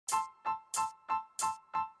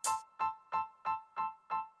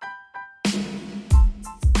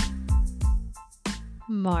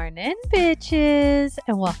Morning, bitches,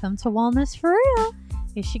 and welcome to Wellness for Real.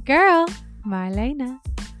 It's your girl, Marlena.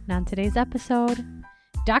 And on today's episode,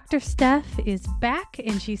 Dr. Steph is back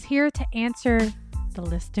and she's here to answer the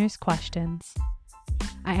listeners' questions.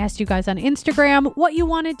 I asked you guys on Instagram what you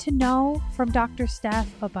wanted to know from Dr.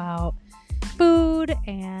 Steph about food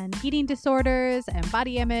and eating disorders and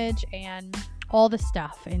body image and all the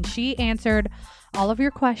stuff. And she answered all of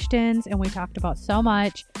your questions and we talked about so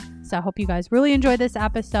much. So I hope you guys really enjoyed this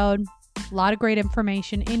episode. A lot of great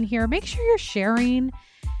information in here. Make sure you're sharing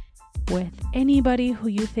with anybody who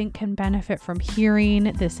you think can benefit from hearing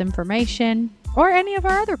this information or any of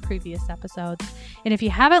our other previous episodes. And if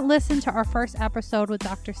you haven't listened to our first episode with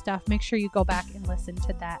Dr. Steph, make sure you go back and listen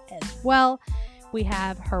to that as well. We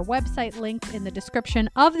have her website linked in the description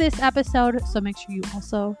of this episode, so make sure you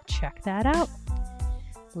also check that out.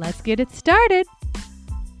 Let's get it started.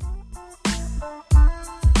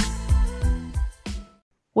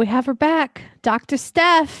 We have her back. Dr.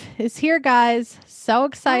 Steph is here, guys. So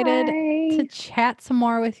excited to chat some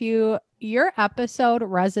more with you. Your episode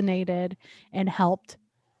resonated and helped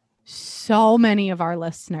so many of our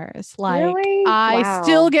listeners. Really? I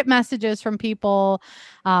still get messages from people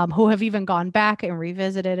who have even gone back and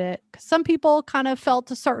revisited it. Some people kind of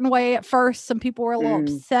felt a certain way at first. Some people were a little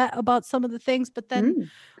upset about some of the things, but then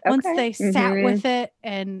once they sat with it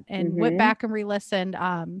and went back and re-listened,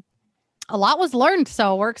 a lot was learned.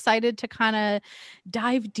 So we're excited to kind of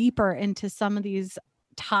dive deeper into some of these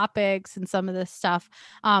topics and some of this stuff.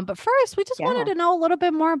 But first, we just wanted to know a little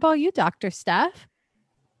bit more about you, Dr. Steph.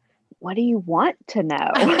 What do you want to know?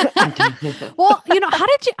 Well, how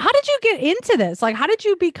did you get into this? Like, how did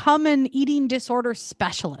you become an eating disorder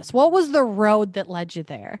specialist? What was the road that led you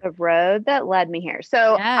there? The road that led me here.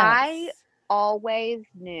 So I always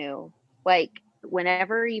knew, like,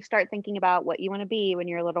 whenever you start thinking about what you want to be when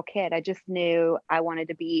you're a little kid, I just knew I wanted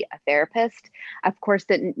to be a therapist. I, of course,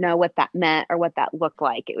 didn't know what that meant or what that looked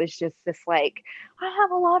like. It was just this, like, I have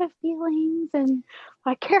a lot of feelings and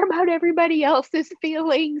I care about everybody else's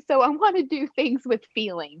feelings. So I want to do things with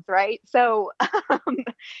feelings, right? So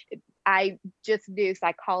I just knew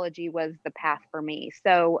psychology was the path for me.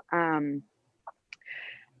 So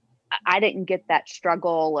I didn't get that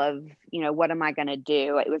struggle of, what am I going to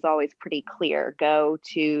do? It was always pretty clear. Go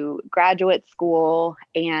to graduate school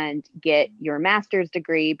and get your master's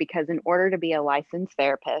degree, because in order to be a licensed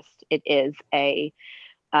therapist, it is a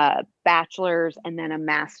bachelor's and then a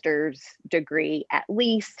master's degree at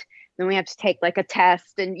least. Then we have to take like a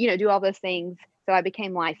test and, do all those things. So I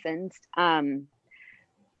became licensed.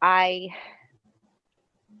 I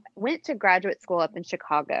went to graduate school up in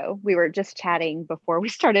Chicago. We were just chatting before we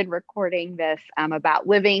started recording this about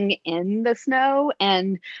living in the snow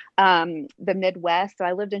and the Midwest. So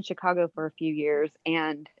I lived in Chicago for a few years,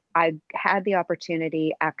 and I had the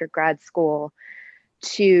opportunity after grad school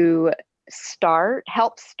to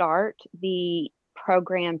help start the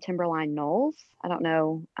program Timberline Knolls. I don't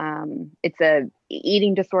know. It's a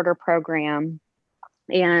eating disorder program,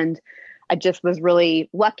 and I just was really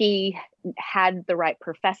lucky, had the right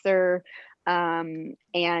professor, and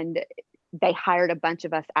they hired a bunch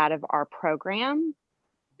of us out of our program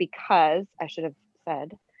because, I should have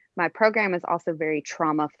said, my program is also very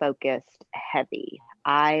trauma focused heavy.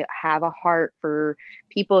 I have a heart for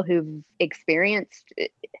people who've experienced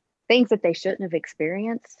things that they shouldn't have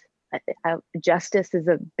experienced. Justice is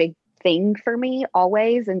a big thing for me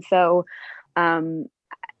always. And so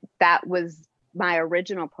that was my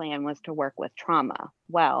original plan, was to work with trauma.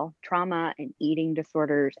 Well, trauma and eating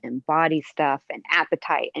disorders and body stuff and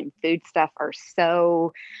appetite and food stuff are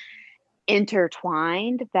so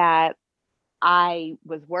intertwined that I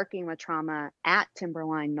was working with trauma at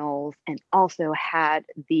Timberline Knolls and also had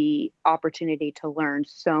the opportunity to learn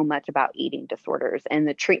so much about eating disorders and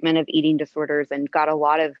the treatment of eating disorders, and got a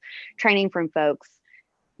lot of training from folks.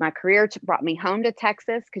 My career brought me home to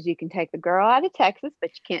Texas, because you can take the girl out of Texas, but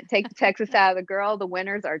you can't take the Texas out of the girl. The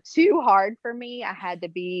winters are too hard for me. I had to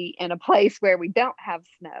be in a place where we don't have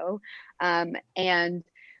snow, and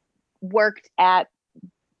worked at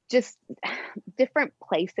just different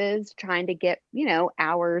places trying to get,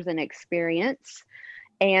 hours and experience.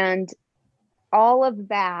 And all of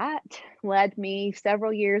that led me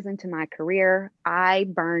several years into my career. I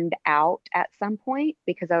burned out at some point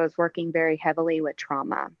because I was working very heavily with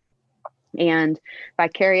trauma and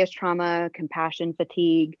vicarious trauma, compassion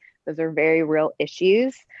fatigue. Those are very real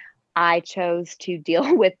issues. I chose to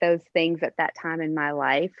deal with those things at that time in my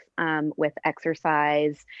life with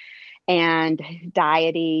exercise and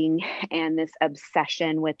dieting and this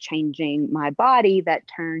obsession with changing my body that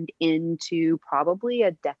turned into probably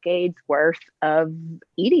a decade's worth of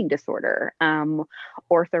eating disorder,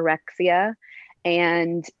 orthorexia.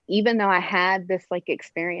 And even though I had this like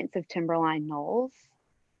experience of Timberline Knolls,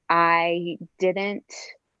 I didn't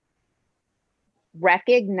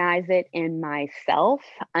recognize it in myself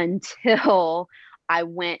until I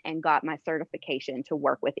went and got my certification to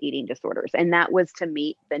work with eating disorders. And that was to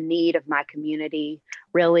meet the need of my community,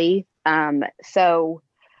 really. So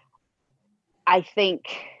I think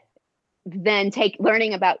then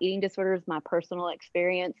learning about eating disorders, my personal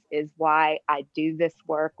experience, is why I do this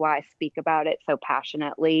work, why I speak about it so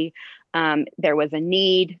passionately. There was a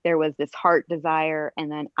need, there was this heart desire, and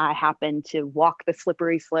then I happened to walk the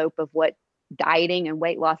slippery slope of what dieting and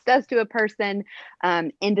weight loss does to a person,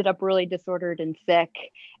 ended up really disordered and sick,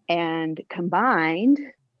 and combined,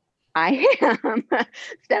 I am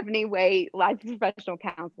Stephanie Waite, licensed professional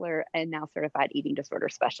counselor and now certified eating disorder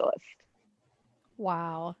specialist.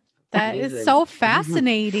 Wow. That is so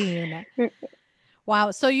fascinating.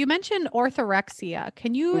 Wow. So you mentioned orthorexia.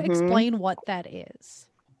 Can you explain what that is?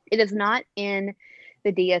 It is not in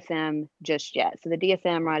the DSM just yet. So the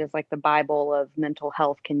DSM, right, is like the Bible of mental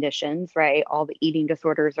health conditions, right? All the eating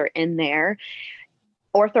disorders are in there.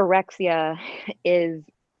 Orthorexia is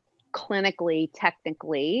clinically,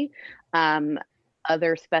 technically,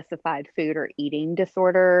 other specified food or eating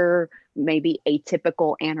disorder, maybe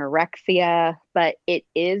atypical anorexia, but it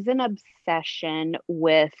is an obsession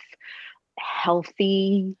with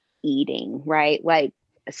healthy eating, right? Like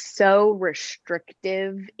so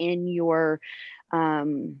restrictive in your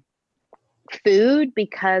food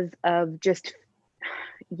because of just,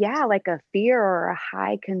 like a fear or a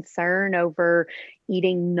high concern over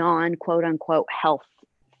eating non quote unquote health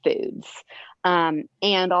foods. And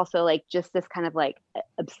also like just this kind of like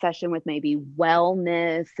obsession with maybe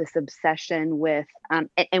wellness, this obsession with,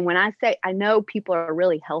 and when I say, I know people are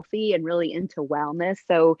really healthy and really into wellness.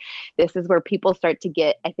 So this is where people start to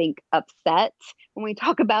get, I think, upset when we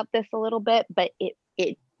talk about this a little bit, but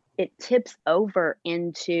it tips over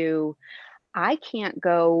into, I can't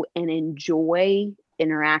go and enjoy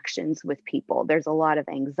interactions with people. There's a lot of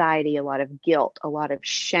anxiety, a lot of guilt, a lot of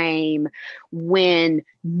shame when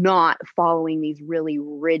not following these really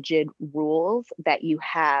rigid rules that you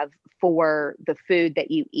have for the food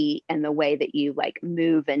that you eat and the way that you like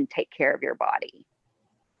move and take care of your body.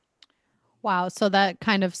 Wow. So that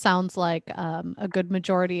kind of sounds like a good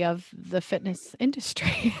majority of the fitness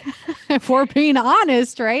industry, if we're being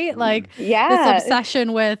honest, right? Like this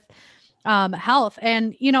obsession with health.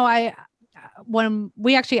 And, when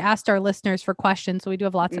we actually asked our listeners for questions, so we do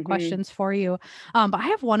have lots of questions for you. But I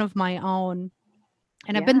have one of my own,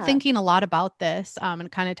 and I've been thinking a lot about this, and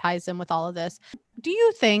it kind of ties in with all of this. Do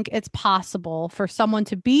you think it's possible for someone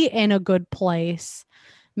to be in a good place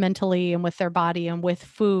mentally and with their body and with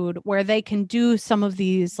food where they can do some of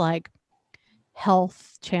these like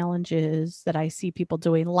health challenges that I see people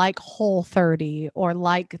doing, like Whole30 or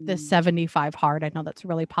like the 75 hard? I know that's a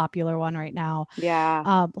really popular one right now.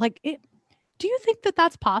 Yeah. Do you think that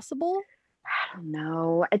that's possible? I don't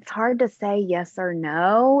know. It's hard to say yes or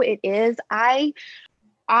no. It is.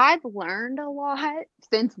 I've learned a lot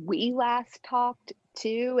since we last talked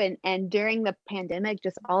too, and during the pandemic,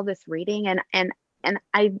 just all this reading, and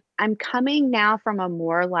I'm coming now from a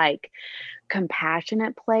more like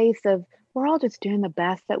compassionate place of, we're all just doing the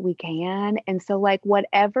best that we can, and so like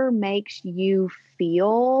whatever makes you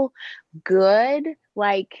feel good,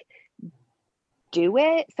 like do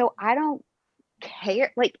it. So I don't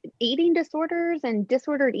care. Like eating disorders and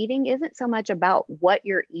disordered eating isn't so much about what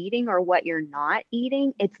you're eating or what you're not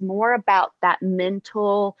eating. It's more about that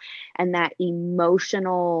mental and that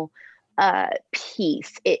emotional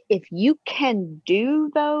piece. If you can do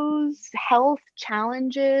those health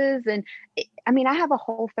challenges, and I mean, I have a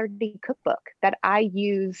Whole30 cookbook that I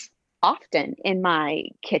use often in my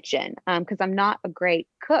kitchen because I'm not a great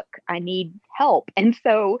cook. I need help. And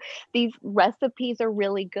so these recipes are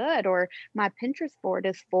really good. Or my Pinterest board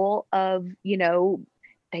is full of,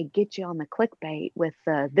 they get you on the clickbait with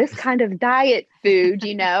this kind of diet food,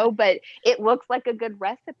 but it looks like a good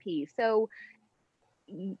recipe. So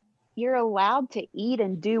you're allowed to eat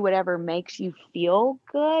and do whatever makes you feel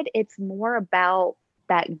good. It's more about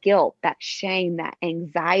that guilt, that shame, that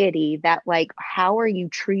anxiety, that like, how are you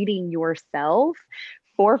treating yourself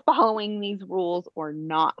for following these rules or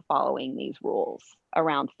not following these rules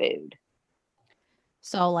around food?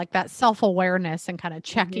 So like that self-awareness and kind of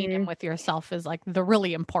checking in with yourself is like the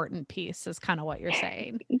really important piece, is kind of what you're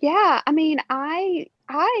saying. Yeah. I mean, I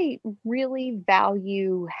really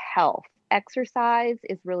value health. exercise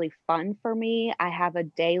is really fun for me. I have a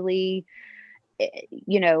daily,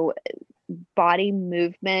 you know, body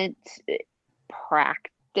movement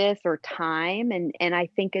practice or time, and I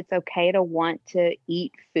think it's okay to want to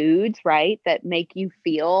eat foods, right, that make you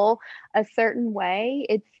feel a certain way.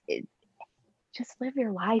 Just live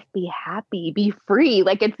your life, be happy, be free.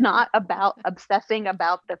 Like, it's not about obsessing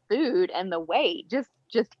about the food and the weight. Just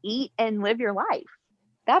eat and live your life.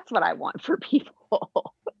 That's what I want for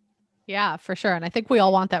people. Yeah, for sure. And I think we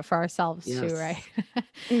all want that for ourselves too, Yes. right?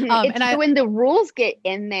 It's when the rules get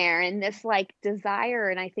in there and this like desire.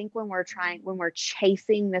 And I think when we're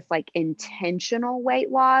chasing this like intentional weight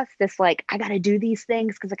loss, this like, I got to do these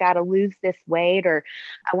things because I got to lose this weight, or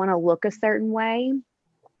I want to look a certain way,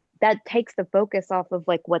 that takes the focus off of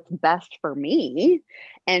like what's best for me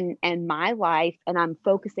and my life. And I'm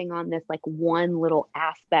focusing on this like one little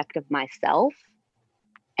aspect of myself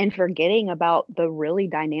and forgetting about the really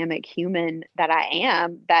dynamic human that I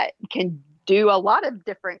am that can do a lot of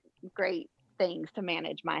different great things to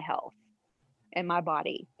manage my health and my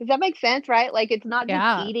body. Does that make sense? Right? Like, it's not just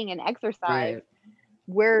Yeah. eating and exercise. Right.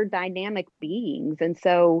 We're dynamic beings. And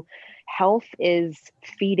so health is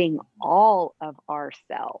feeding all of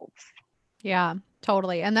ourselves. Yeah,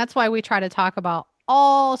 totally. And that's why we try to talk about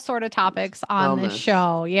all sort of topics on this Wellness.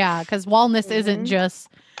 show. Yeah, because wellness isn't Mhm. just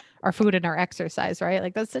our food and our exercise, right?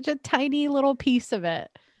 Like, that's such a tiny little piece of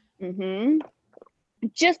it.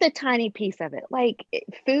 Just a tiny piece of it. Like,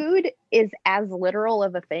 food is as literal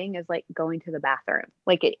of a thing as like going to the bathroom.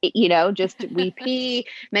 Like, just we pee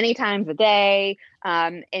many times a day,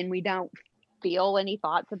 and we don't feel any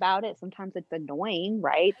thoughts about it. Sometimes it's annoying,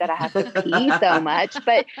 right, that I have to pee so much.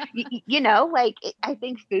 But like, I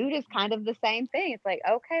think food is kind of the same thing. It's like,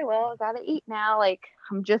 okay, well, I gotta eat now. Like,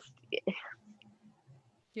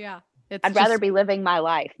 Yeah. It's I'd rather be living my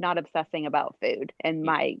life, not obsessing about food and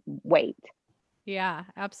my weight. Yeah,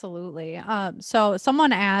 absolutely. So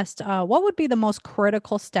someone asked, what would be the most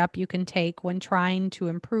critical step you can take when trying to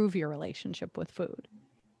improve your relationship with food?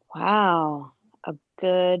 Wow, a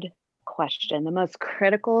good question. The most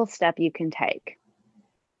critical step you can take: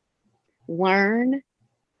 learn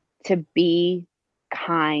to be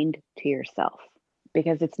kind to yourself,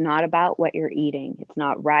 because it's not about what you're eating. It's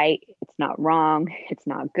not right. It's not wrong. It's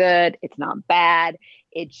not good. It's not bad.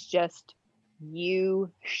 It's just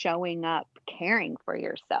you showing up, caring for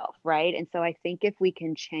yourself, right? And so I think if we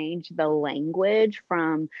can change the language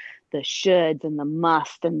from the shoulds and the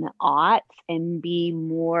must and the oughts and be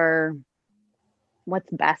more,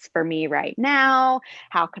 what's best for me right now?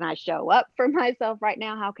 How can I show up for myself right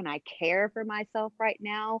now? How can I care for myself right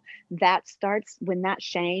now? That starts when that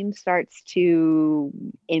shame starts to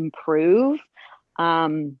improve.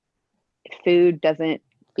 Food doesn't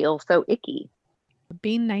feel so icky.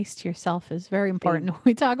 Being nice to yourself is very important.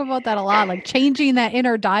 We talk about that a lot, like changing that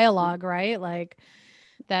inner dialogue, right? Like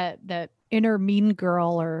that inner mean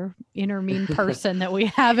girl or inner mean person that we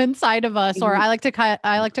have inside of us, or I like to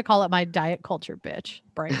call it my diet culture bitch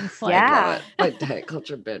brain. Like, I love it. My diet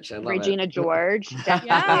culture bitch. I love Regina it. George,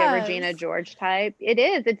 definitely a Regina George type. It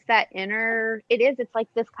is. It's that inner. It is. It's like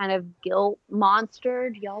this kind of guilt monster.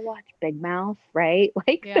 Do y'all watch Big Mouth? Right,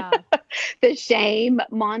 like the shame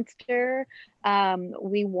monster.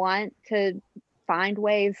 We want to find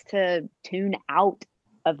ways to tune out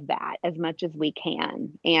of that as much as we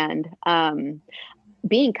can, and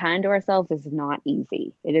being kind to ourselves is not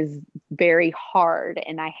easy. It is very hard.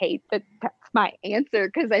 And I hate that that's my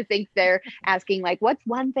answer, because I think they're asking, like, what's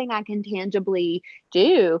one thing I can tangibly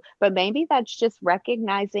do? But maybe that's just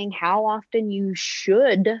recognizing how often you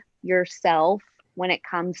should yourself when it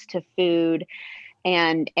comes to food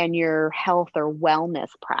and your health or wellness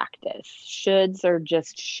practice. Shoulds are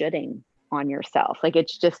just shoulding on yourself. Like,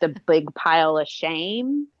 it's just a big pile of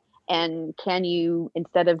shame. And can you,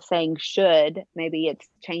 instead of saying should, maybe it's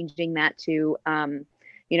changing that to,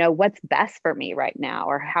 what's best for me right now,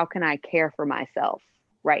 or how can I care for myself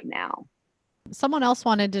right now? Someone else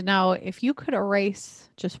wanted to know, if you could erase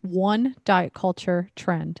just one diet culture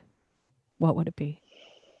trend, what would it be?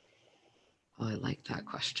 Oh, I like that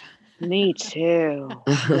question. Me too.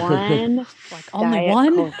 One Like, only diet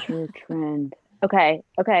one culture trend. Okay,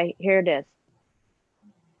 here it is.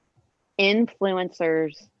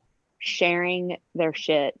 Influencers sharing their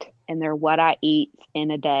shit and their what I eat in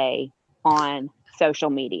a day on social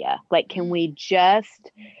media. Like, can we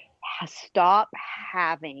just stop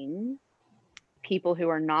having people who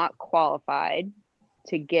are not qualified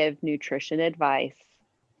to give nutrition advice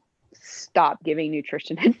stop giving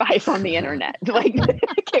nutrition advice on the internet? Like,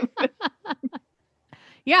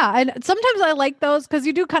 Yeah, and sometimes I like those because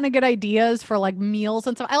you do kind of get ideas for like meals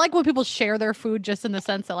and stuff. I like when people share their food just in the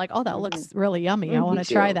sense that like, oh, that Mhm. looks really yummy. I Mhm. want Me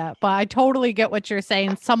to try too. that. But I totally get what you're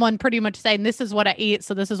saying. Someone pretty much saying this is what I eat,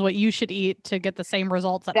 so this is what you should eat to get the same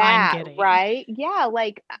results that I'm That, getting. right? Yeah,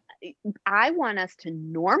 like I want us to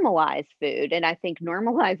normalize food. And I think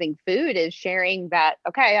normalizing food is sharing that,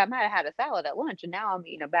 okay, I might have had a salad at lunch and now I'm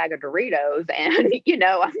eating a bag of Doritos and,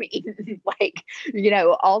 I'm eating like,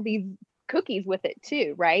 all these cookies with it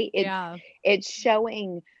too, right? Yeah. It's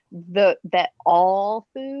showing that all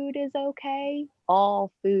food is okay.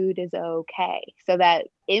 All food is okay. So that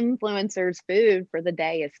influencers food for the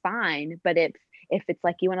day is fine. But if it's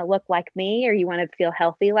like you want to look like me or you want to feel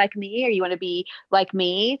healthy like me or you want to be like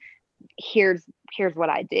me, here's what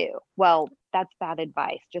I do. Well, that's bad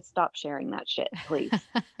advice. Just stop sharing that shit, please.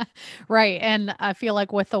 Right. And I feel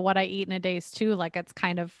like with the what I eat in a day's too, like it's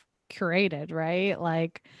kind of curated, right?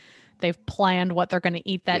 Like they've planned what they're going to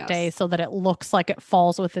eat that day Yes. so that it looks like it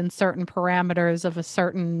falls within certain parameters of a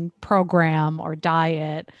certain program or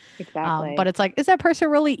diet. But Exactly. it's like, is that person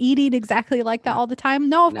really eating exactly like that Yeah. all the time?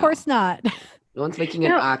 No, of No. course not. No one's making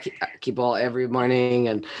an No, aki bowl every morning,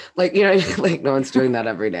 and like like no one's doing that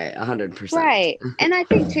every day. 100%. right. And I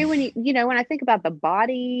think too, when when I think about the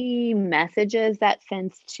body messages that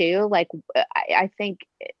sends too, like I think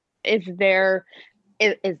is there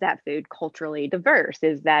is that food culturally diverse?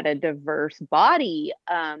 Is that a diverse body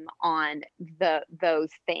on those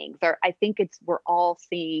things? Or I think we're all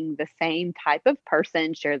seeing the same type of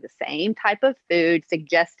person share the same type of food,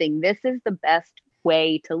 suggesting this is the best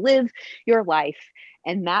way to live your life.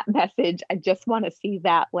 And that message, I just want to see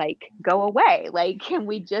that like go away. Like, can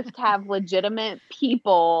we just have legitimate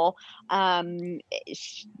people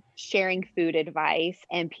sharing food advice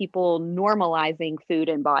and people normalizing food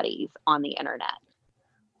and bodies on the internet?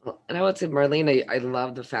 Well, and I would say, Marlene, I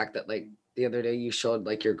love the fact that like the other day you showed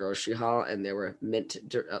like your grocery haul and there were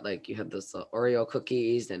like you had those Oreo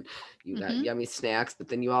cookies and you got Hmm. yummy snacks, but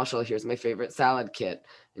then you also, here's my favorite salad kit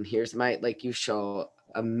and here's my, like you show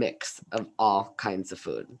a mix of all kinds of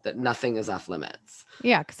food, that nothing is off limits.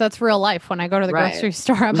 Yeah, because that's real life. When I go to the Right. grocery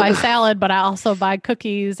store, I buy salad, but I also buy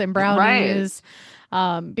cookies and Right. brownies.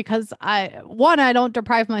 Because I don't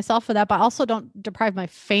deprive myself of that, but I also don't deprive my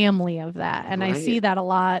family of that. And I see Right. that a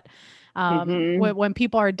lot Hmm. when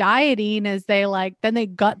people are dieting, is they like, then they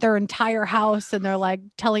gut their entire house and they're like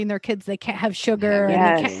telling their kids they can't have sugar and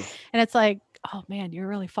they can't. Having. Yes. And it's like, oh man, you're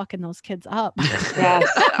really fucking those kids up. Yes,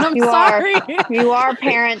 I'm you are. sorry. You are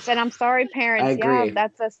parents, and I'm sorry, I parents. Yeah, agree.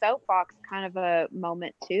 that's a soapbox kind of a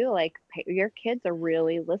moment too. Like your kids are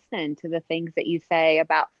really listening to the things that you say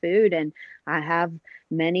about food. And I have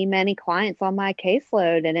many, many clients on my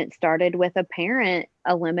caseload, and it started with a parent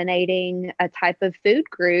eliminating a type of food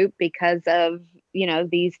group because of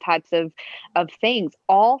these types of things.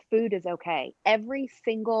 All food is okay. Every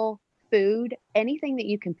single food, anything that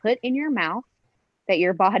you can put in your mouth that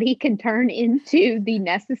your body can turn into the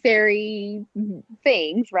necessary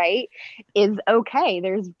things, right, is okay.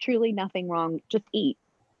 There's truly nothing wrong. Just eat.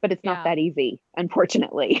 But it's not Yeah. that easy,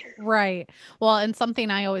 unfortunately. Right. Well, and something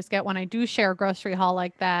I always get when I do share a grocery haul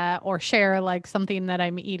like that, or share like something that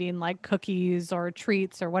I'm eating, like cookies or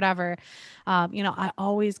treats or whatever, I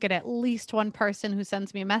always get at least one person who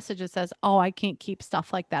sends me a message that says, "Oh, I can't keep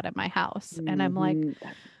stuff like that in my house." And I'm like, Hmm.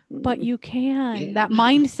 but you can. That Yeah.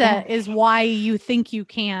 mindset Yes. is why you think you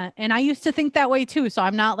can't. And I used to think that way too. So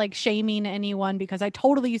I'm not like shaming anyone, because I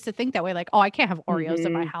totally used to think that way. Like, oh, I can't have Oreos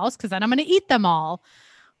in my Hmm. house because then I'm going to eat them all.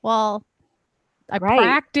 Well, I Right.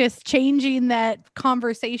 practice changing that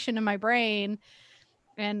conversation in my brain,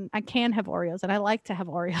 and I can have Oreos and I like to have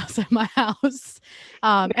Oreos in my house.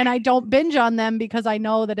 And I don't binge on them because I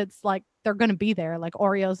know that it's like they're going to be there. Like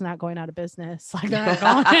Oreos not going out of business. Like they're not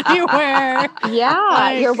going anywhere.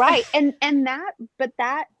 Yeah, you're Like, right. And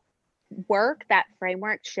that work, that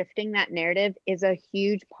framework, shifting that narrative is a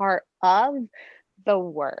huge part of the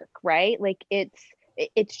work, right? Like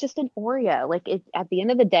it's just an Oreo. Like it at the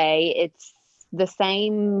end of the day, it's the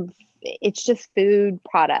same. It's just food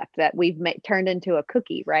product that we've turned into a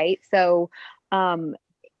cookie, right? So, um,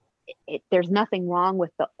 there's nothing wrong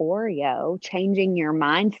with the Oreo. Changing your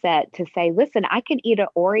mindset to say, listen, I can eat an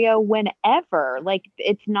Oreo whenever. Like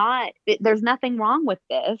it's not. There's nothing wrong with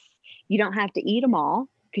this. You don't have to eat them all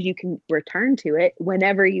because you can return to it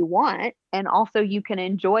whenever you want, and also you can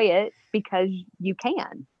enjoy it because you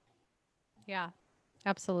can. yeah,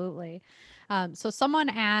 absolutely. So someone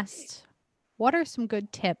asked, what are some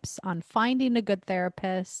good tips on finding a good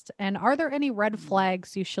therapist? And are there any red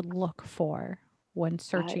flags you should look for? when That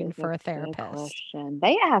searching is for a a good therapist? question.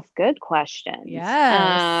 They ask good questions.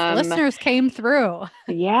 Yes. Listeners came through.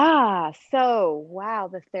 Yeah. So,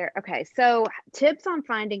 wow, okay. So, tips on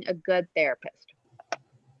finding a good therapist.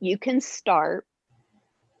 You can start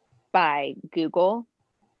by Google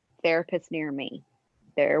therapist near me.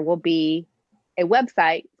 There will be a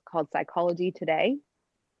website called Psychology Today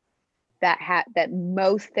that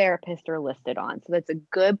most therapists are listed on. So that's a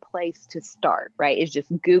good place to start, right? Is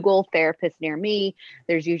just Google therapist near me.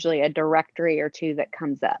 There's usually a directory or two that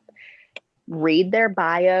comes up. Read their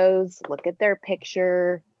bios, look at their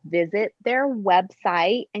picture, visit their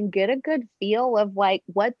website, and get a good feel of like,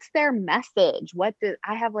 what's their message?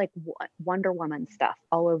 I have like Wonder Woman stuff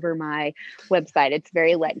all over my website. It's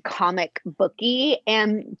very like comic booky,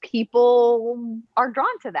 and people are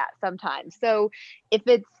drawn to that sometimes. So if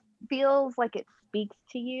it feels like it speaks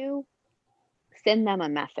to you, send them a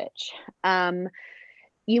message.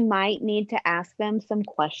 You might need to ask them some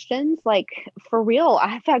questions. Like, for real,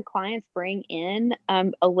 I've had clients bring in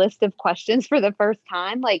a list of questions for the first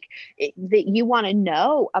time, like that you want to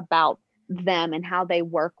know about them and how they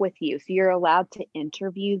work with you. So you're allowed to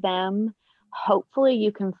interview them. Hopefully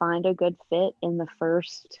you can find a good fit in the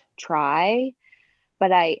first try.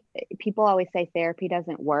 But people always say therapy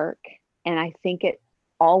doesn't work. And I think it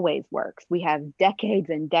always works. We have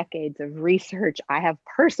decades and decades of research. I have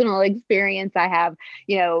personal experience. I have,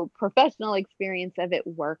 professional experience of it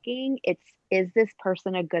working. Is this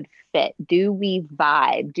person a good fit? Do we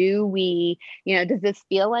vibe? Does this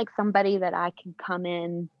feel like somebody that I can come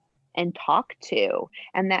in and talk to?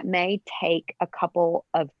 And that may take a couple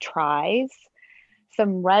of tries.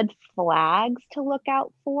 Some red flags to look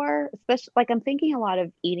out for, especially like I'm thinking a lot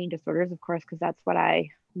of eating disorders, of course, because that's what I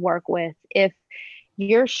work with. If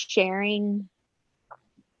you're sharing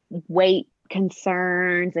weight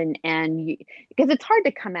concerns because it's hard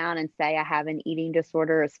to come out and say I have an eating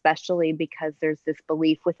disorder, especially because there's this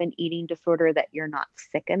belief with an eating disorder that you're not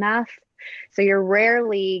sick enough. So you're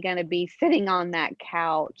rarely going to be sitting on that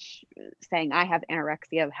couch saying I have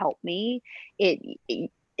anorexia, help me. It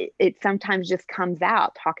sometimes just comes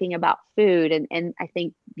out talking about food, and I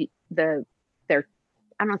think they're,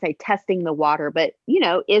 I don't want to say testing the water, but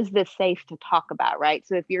is this safe to talk about, right?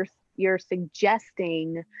 So if you're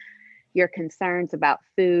suggesting your concerns about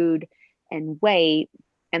food and weight,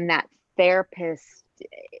 and that therapist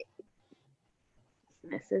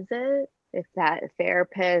dismisses it, if that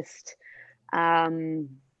therapist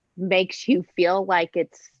makes you feel like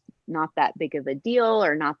it's not that big of a deal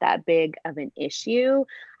or not that big of an issue,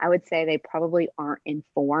 I would say they probably aren't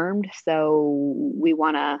informed. So we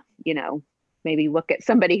want to, maybe look at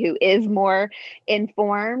somebody who is more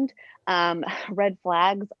informed. Red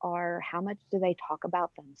flags are, how much do they talk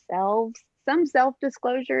about themselves? Some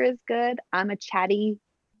self-disclosure is good. I'm a chatty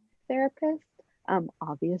therapist,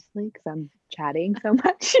 obviously, because I'm chatting so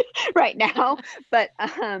much right now. But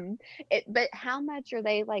how much are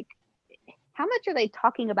they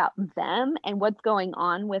talking about them and what's going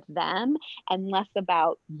on with them, and less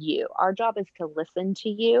about you? Our job is to listen to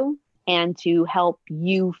you and to help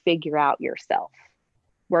you figure out yourself.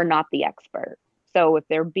 We're not the expert. So if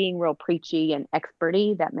they're being real preachy and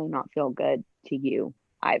experty, that may not feel good to you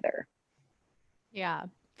either. Yeah,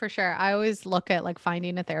 for sure. I always look at like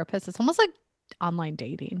finding a therapist. It's almost like online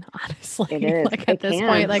dating, honestly. It is. Like at this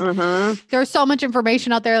point, like there's so much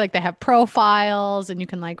information out there. Like they have profiles and you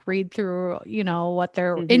can like read through, what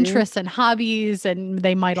their interests and hobbies, and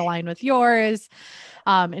they might align with yours.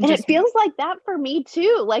 And it feels like that for me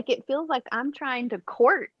too. Like it feels like I'm trying to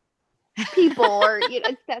court people or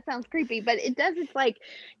that sounds creepy, but it does. It's like,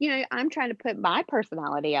 I'm trying to put my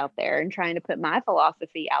personality out there and trying to put my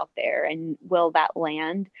philosophy out there, and will that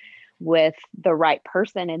land with the right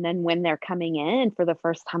person? And then when they're coming in for the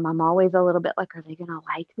first time, I'm always a little bit like, are they gonna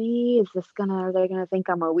like me? Are they gonna think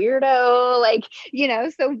I'm a weirdo? Like,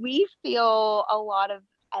 so we feel a lot of,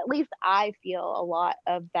 at least I feel a lot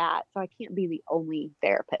of that. So I can't be the only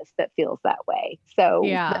therapist that feels that way. So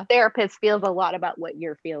the therapist feels a lot about what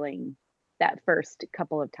you're feeling that first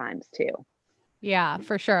couple of times too. Yeah,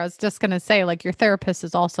 for sure. I was just going to say, like, your therapist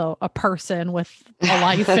is also a person with a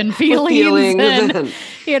life and feelings and,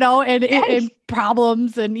 and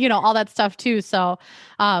problems and, all that stuff too. So,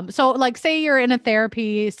 like, say you're in a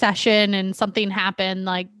therapy session and something happened,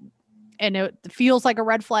 like, and it feels like a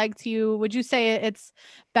red flag to you. Would you say it's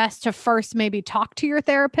best to first maybe talk to your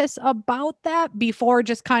therapist about that before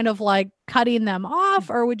just kind of like cutting them off?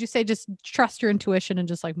 Or would you say just trust your intuition and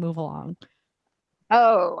just like move along?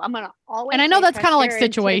 Oh, I'm going to always. And I know that's kind of like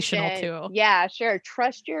situational too. Yeah, sure.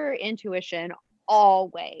 Trust your intuition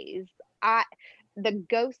always. The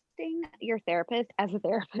ghosting disrespecting your therapist as a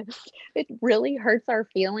therapist, it really hurts our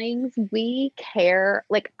feelings. We care.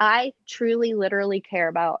 Like, I truly, literally care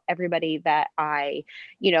about everybody that I,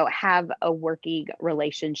 have a working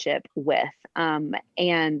relationship with.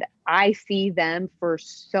 And I see them for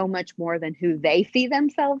so much more than who they see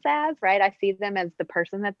themselves as, right? I see them as the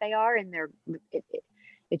person that they are, and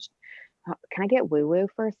it's, can I get woo woo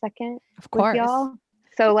for a second Of with course. y'all?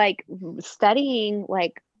 So like studying,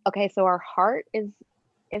 like, okay, so our heart is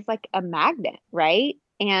like a magnet, right?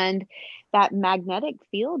 And that magnetic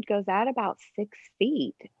field goes out about 6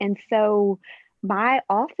 feet. And so my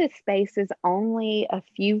office space is only a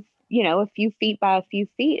few feet by a few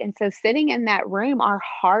feet. And so sitting in that room, our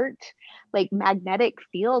heart, like, magnetic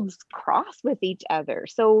fields cross with each other.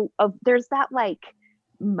 So there's that like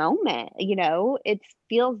moment, it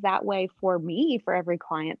feels that way for me, for every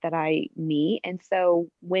client that I meet. And so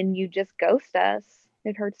when you just ghost us,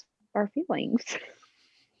 it hurts our feelings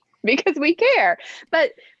because we care.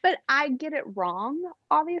 But I get it wrong,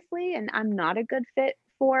 obviously, and I'm not a good fit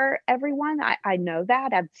for everyone. I know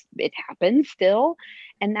that. It happens still,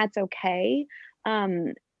 and that's okay.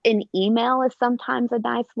 An email is sometimes a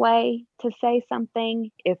nice way to say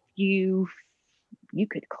something. If you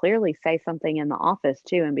could clearly say something in the office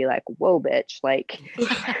too and be like, whoa, bitch, like,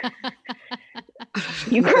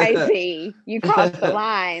 you crazy, you crossed the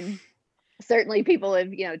line. Certainly people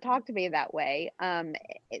have, talked to me that way.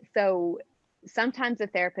 So sometimes a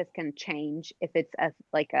therapist can change if it's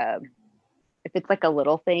like a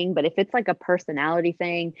little thing, but if it's like a personality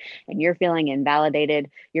thing and you're feeling invalidated,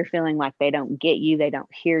 you're feeling like they don't get you, they don't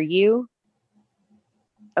hear you,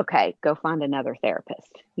 okay, go find another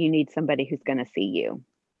therapist. You need somebody who's going to see you.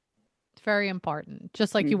 It's very important.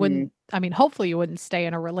 Just like you wouldn't, hopefully you wouldn't stay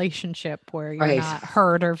in a relationship where you're Right. not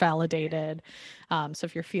heard or validated. So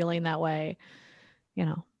if you're feeling that way,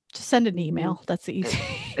 just send an email. That's the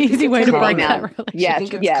easy way to break that relationship. Yes, I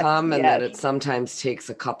think it's common that it sometimes takes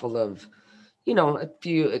a couple of,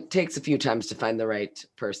 it takes a few times to find the right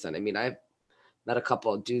person. I mean, I've met a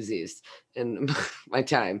couple of doozies in my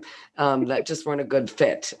time that just weren't a good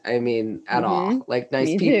fit. I mean, at all. Like,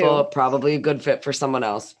 nice people, probably a good fit for someone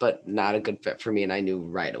else, but not a good fit for me. And I knew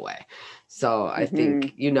right away. So I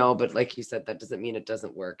think, but like you said, that doesn't mean it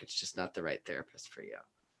doesn't work. It's just not the right therapist for you.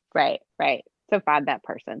 Right. So find that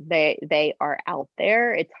person. They are out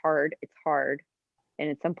there. It's hard. And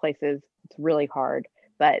in some places it's really hard,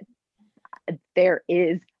 but there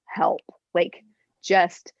is help. Like,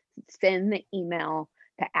 just send the email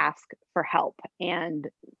to ask for help. And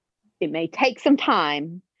it may take some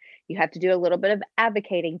time. You have to do a little bit of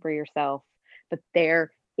advocating for yourself, but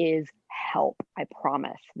there is help. I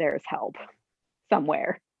promise there's help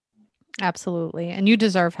somewhere. Absolutely. And you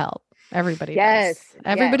deserve help. Everybody does.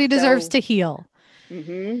 Everybody deserves to heal.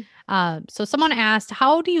 So someone asked,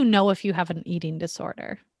 how do you know if you have an eating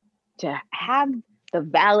disorder? To have the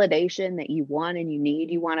validation that you want and you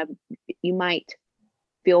need, you might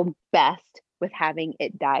feel best with having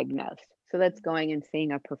it diagnosed. So that's going and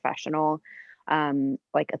seeing a professional,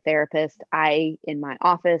 like a therapist. In my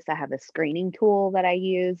office, I have a screening tool that I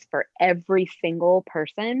use for every single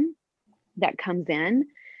person that comes in.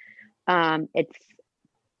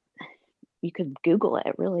 You could Google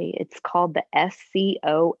it, really. It's called the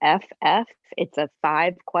SCOFF. It's a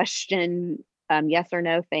 5-question yes or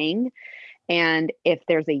no thing. And if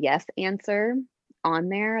there's a yes answer on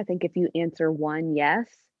there, I think if you answer one yes,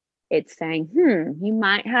 it's saying, you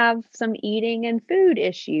might have some eating and food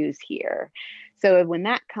issues here. So when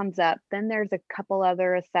that comes up, then there's a couple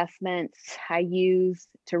other assessments I use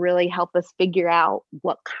to really help us figure out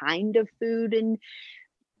what kind of food and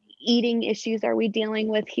eating issues are we dealing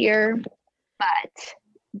with here. But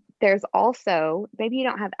there's also, maybe you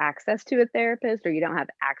don't have access to a therapist or you don't have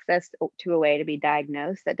access to a way to be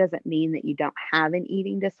diagnosed. That doesn't mean that you don't have an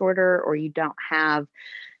eating disorder or you don't have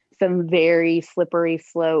some very slippery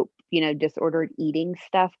slope, disordered eating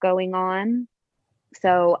stuff going on.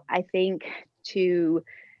 So I think to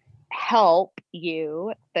help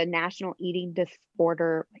you, the National Eating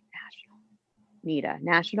Disorder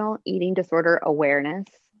Awareness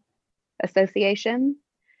Association,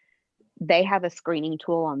 they have a screening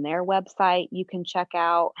tool on their website you can check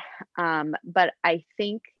out. But I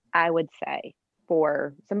think I would say,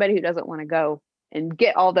 for somebody who doesn't want to go and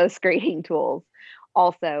get all those screening tools,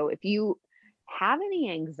 also, if you have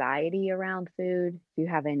any anxiety around food, if you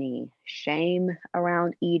have any shame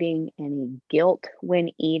around eating, any guilt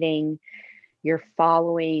when eating, you're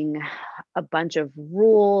following a bunch of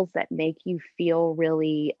rules that make you feel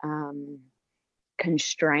really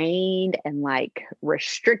constrained and like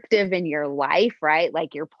restrictive in your life, right?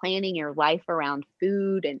 Like you're planning your life around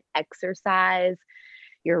food and exercise.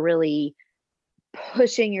 you're really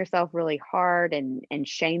pushing yourself really hard and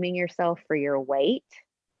shaming yourself for your weight.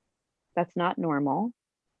 That's not normal.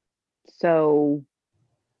 So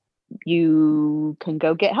you can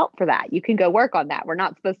go get help for that. You can go work on that. We're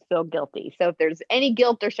not supposed to feel guilty. So if there's any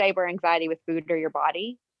guilt or shame or anxiety with food or your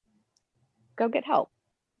body, go get help.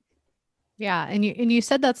 Yeah. And you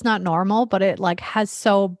said that's not normal, but it like has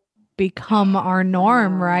so become our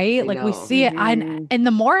norm, right? Like we see it. And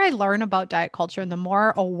the more I learn about diet culture and the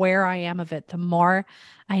more aware I am of it, the more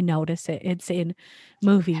I notice it. It's in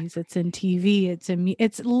movies, it's in TV,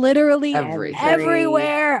 it's literally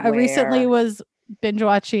everywhere. I recently was binge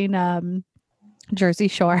watching Jersey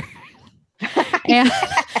Shore and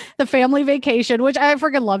the family vacation, which I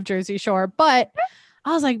freaking love Jersey Shore, but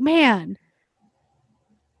I was like, man,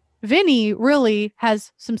 Vinny really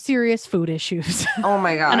has some serious food issues. Oh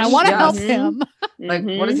my gosh. And I want to help him. Like,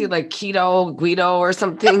 what is he, like keto, Guido or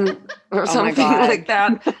something? Or something like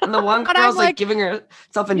that. And the one girl's like giving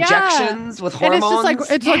herself injections with hormones. And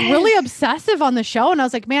it's like really obsessive on the show. And I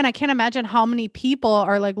was like, man, I can't imagine how many people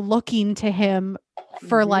are like looking to him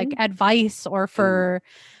for like advice or for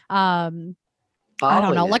I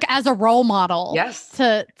don't know, like as a role model. Yes.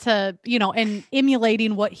 To and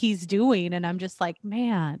emulating what he's doing. And I'm just like,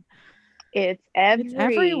 man. It's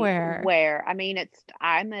everywhere. I mean,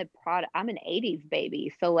 I'm an 80s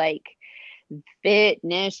baby. So like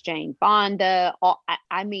fitness, Jane Fonda,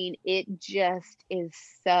 I mean, it just is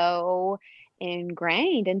so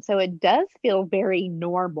ingrained. And so it does feel very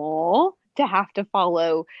normal to have to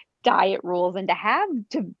follow diet rules and to have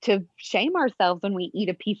to shame ourselves when we eat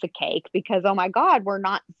a piece of cake because, oh my God, we're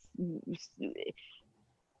not,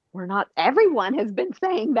 everyone has been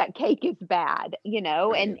saying that cake is bad, eat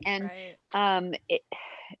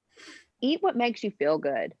what makes you feel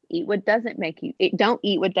good. Eat what doesn't make you, don't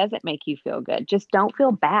eat what doesn't make you feel good. Just don't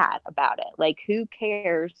feel bad about it. Like, who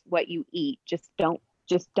cares what you eat? Just don't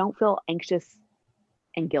feel anxious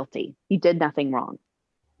and guilty. You did nothing wrong.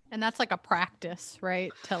 And that's like a practice,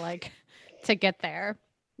 right? To get there.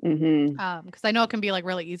 Mm-hmm. Because I know it can be like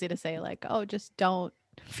really easy to say like, oh, just don't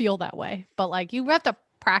feel that way. But like you have to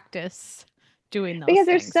practice doing those because things,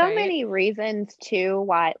 there's so many reasons too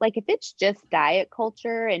why, like if it's just diet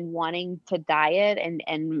culture and wanting to diet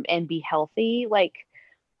and be healthy, like,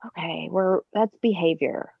 okay, that's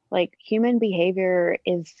behavior. Like human behavior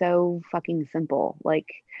is so fucking simple. Like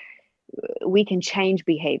we can change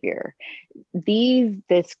behavior.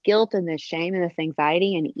 This guilt and this shame and this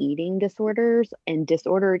anxiety and eating disorders and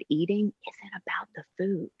disordered eating isn't about the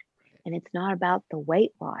food. And it's not about the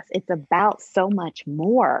weight loss. It's about so much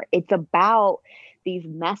more. It's about these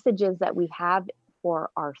messages that we have for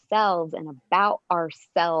ourselves and about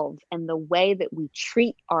ourselves and the way that we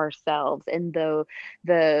treat ourselves and the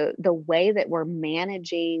way that we're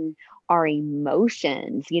managing our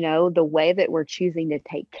emotions, the way that we're choosing to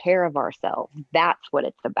take care of ourselves. That's what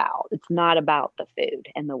it's about. It's not about the food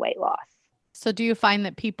and the weight loss. So do you find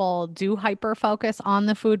that people do hyper focus on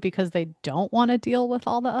the food because they don't want to deal with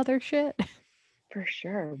all the other shit? For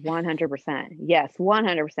sure. 100%. Yes,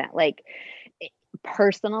 100%. Like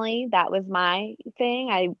personally, that was my thing.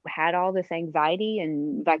 I had all this anxiety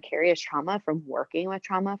and vicarious trauma from working with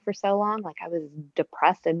trauma for so long. Like I was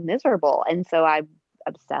depressed and miserable. And so I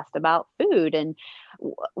obsessed about food and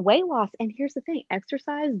weight loss. And here's the thing,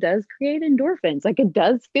 exercise does create endorphins. Like it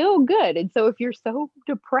does feel good. And so if you're so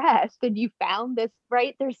depressed and you found this,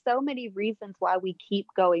 right, there's so many reasons why we keep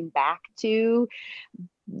going back to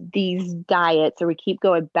these diets or we keep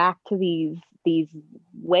going back to these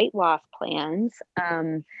weight loss plans.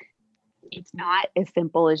 It's not as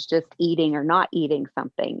simple as just eating or not eating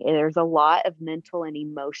something. There's a lot of mental and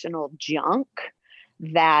emotional junk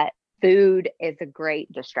that food is a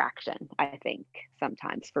great distraction, I think,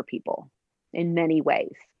 sometimes for people in many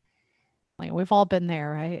ways. We've all been there,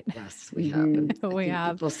 right? Yes, we have. We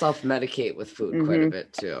have. People self-medicate with food quite a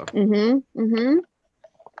bit too.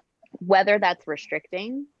 Whether that's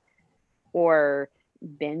restricting or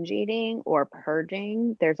binge eating or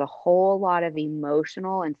purging, there's a whole lot of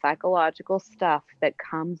emotional and psychological stuff that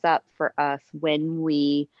comes up for us when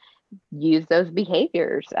we use those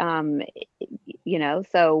behaviors. So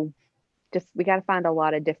just we got to find a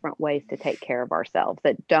lot of different ways to take care of ourselves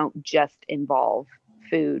that don't just involve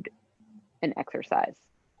food and exercise,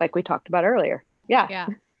 like we talked about earlier. Yeah.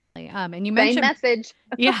 And you mentioned message.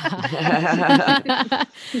 Yeah.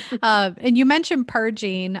 And you mentioned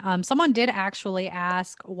purging. Someone did actually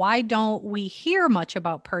ask, why don't we hear much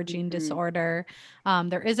about purging disorder?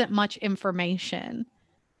 There isn't much information.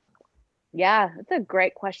 Yeah, that's a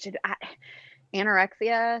great question.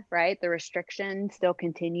 anorexia, right? The restriction still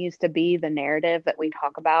continues to be the narrative that we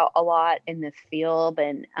talk about a lot in this field,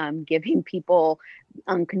 and giving people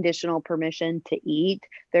unconditional permission to eat.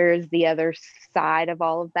 There's the other side of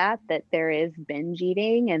all of that, that there is binge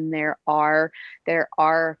eating, and there are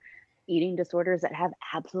eating disorders that have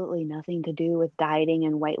absolutely nothing to do with dieting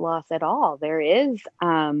and weight loss at all. There is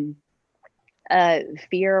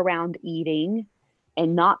fear around eating,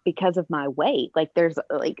 and not because of my weight. Like there's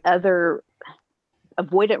like other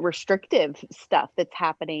avoidant restrictive stuff that's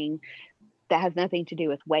happening that has nothing to do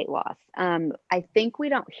with weight loss. I think we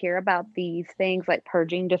don't hear about these things like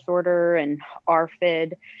purging disorder and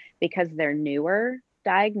ARFID because they're newer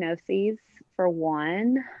diagnoses, for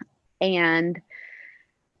one. And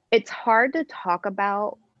it's hard to talk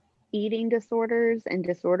about eating disorders and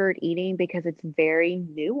disordered eating because it's very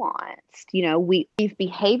nuanced. You know, these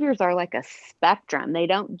behaviors are like a spectrum. They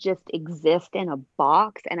don't just exist in a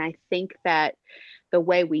box. And I think that the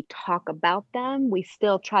way we talk about them, we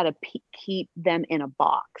still try to keep them in a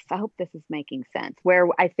box. I hope this is making sense. Where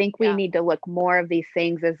I think we need to look more of these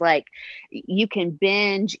things as like, you can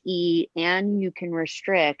binge eat and you can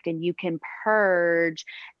restrict and you can purge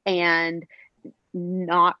and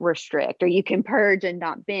not restrict, or you can purge and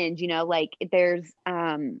not binge. You know, like there's,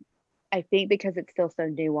 I think because it's still so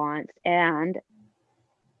nuanced. And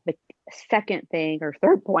the second thing or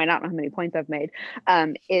third point, I don't know how many points I've made,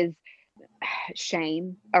 is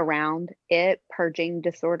shame around it. Purging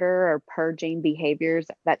disorder or purging behaviors,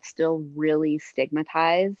 that's still really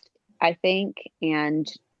stigmatized, I think. And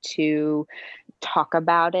to talk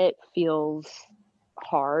about it feels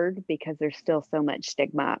hard because there's still so much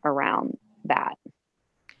stigma around that.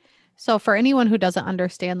 So for anyone who doesn't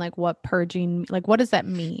understand, like what purging, like what does that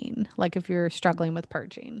mean? Like if you're struggling with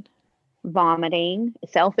purging? Vomiting,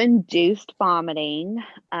 self-induced vomiting,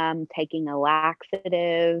 taking a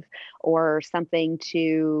laxative or something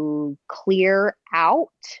to clear out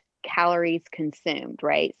calories consumed,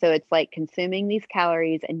 right? So it's like consuming these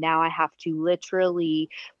calories, and now I have to literally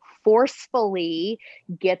forcefully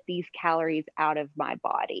get these calories out of my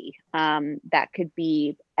body. That could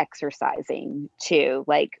be exercising too,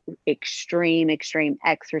 like extreme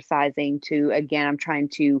exercising to, again, I'm trying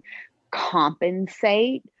to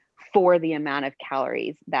compensate for the amount of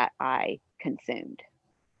calories that I consumed.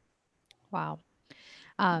 Wow.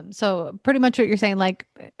 So pretty much what you're saying, like,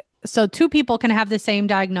 so two people can have the same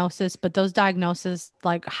diagnosis, but those diagnoses,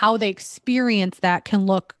 like how they experience that can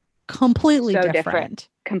look completely different.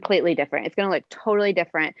 Completely different. It's going to look totally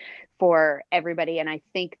different for everybody. And I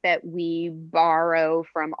think that we borrow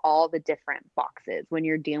from all the different boxes when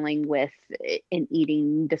you're dealing with an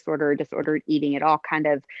eating disorder, disordered eating, it all kind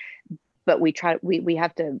of, but we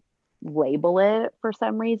have to label it for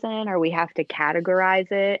some reason, or we have to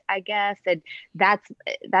categorize it, I guess. And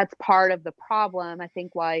that's part of the problem. I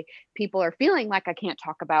think why people are feeling like, I can't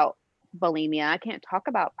talk about bulimia, I can't talk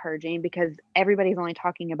about purging, because everybody's only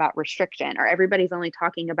talking about restriction, or everybody's only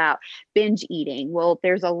talking about binge eating. Well,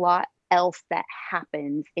 there's a lot else that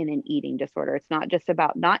happens in an eating disorder. It's not just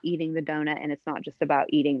about not eating the donut, and it's not just about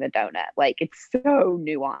eating the donut. Like, it's so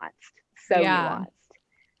nuanced, nuanced.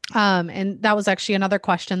 And that was actually another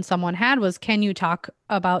question someone had was, can you talk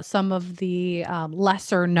about some of the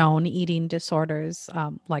lesser known eating disorders,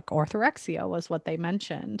 like orthorexia was what they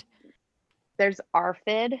mentioned. There's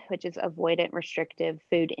ARFID, which is avoidant restrictive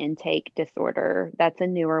food intake disorder. That's a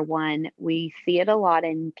newer one. We see it a lot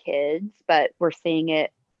in kids, but we're seeing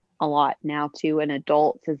it a lot now too in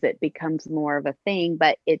adults as it becomes more of a thing.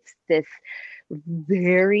 But it's this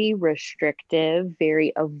very restrictive,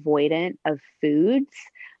 very avoidant of foods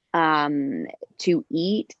to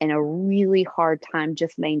eat, and a really hard time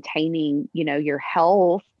just maintaining, your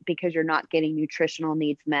health, because you're not getting nutritional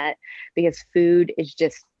needs met, because food is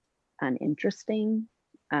just uninteresting.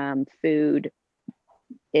 Food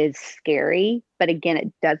is scary, but again,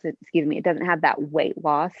 it doesn't have that weight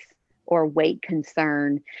loss or weight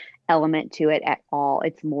concern element to it at all.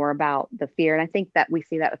 It's more about the fear. And I think that we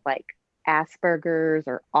see that with like Asperger's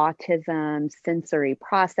or autism, sensory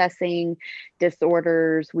processing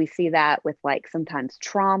disorders. We see that with like sometimes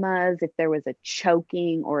traumas. If there was a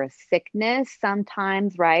choking or a sickness,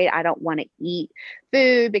 sometimes, right? I don't want to eat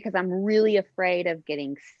food because I'm really afraid of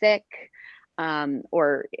getting sick,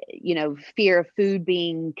 or, fear of food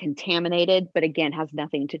being contaminated, but again, has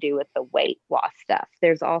nothing to do with the weight loss stuff.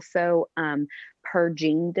 There's also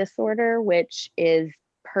purging disorder, which is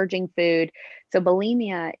purging food. So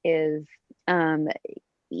bulimia is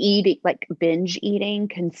eating, like binge eating,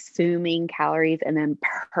 consuming calories and then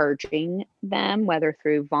purging them, whether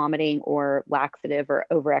through vomiting or laxative or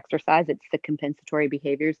overexercise. It's the compensatory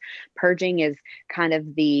behaviors. Purging is kind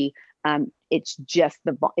of the It's just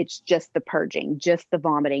the purging, just the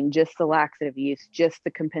vomiting, just the laxative use, just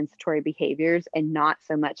the compensatory behaviors, and not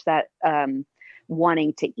so much that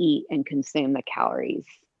wanting to eat and consume the calories.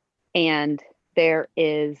 And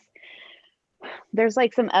there's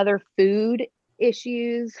like some other food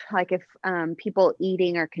issues, like if people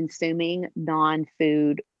eating or consuming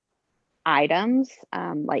non-food items,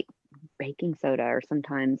 like baking soda or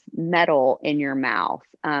sometimes metal in your mouth.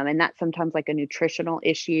 And that's sometimes like a nutritional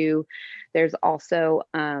issue. There's also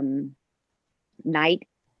night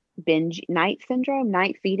feeding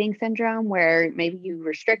syndrome, where maybe you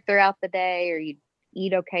restrict throughout the day or you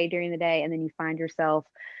eat okay during the day, and then you find yourself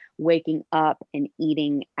waking up and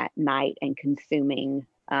eating at night and consuming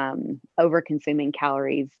over consuming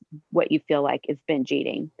calories, what you feel like is binge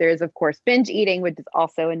eating. There is, of course, binge eating, which is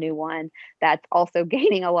also a new one that's also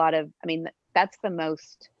gaining a lot of, that's the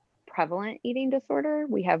most prevalent eating disorder.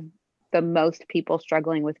 We have the most people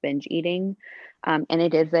struggling with binge eating, and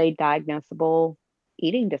it is a diagnosable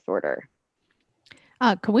eating disorder.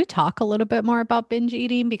 Can we talk a little bit more about binge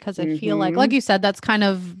eating? Because I feel like you said, that's kind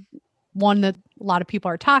of one that a lot of people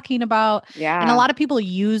are talking about. Yeah. And a lot of people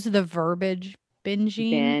use the verbiage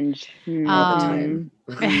binging all the time.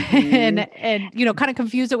 and kind of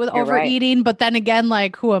confuse it with overeating. Right. But then again,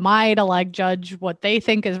 like, who am I to like judge what they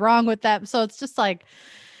think is wrong with them? So it's just like,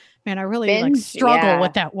 man, I really binge, like struggle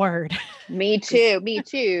with that word. Me too.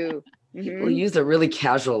 People use it really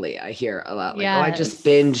casually. I hear a lot like, oh, I just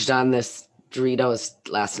binged on this Doritos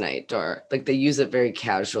last night, or like they use it very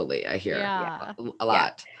casually. I hear a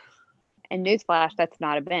lot. And newsflash, that's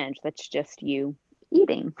not a binge. That's just you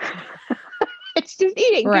eating. It's just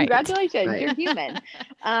eating. Right. Congratulations. Right. You're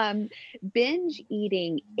human. Binge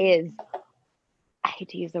eating is, I hate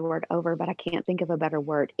to use the word over, but I can't think of a better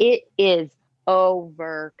word. It is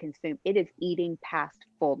over consumed. It is eating past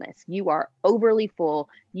fullness. You are overly full.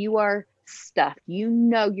 You are stuffed. You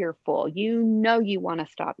know you're full. You know you want to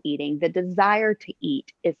stop eating. The desire to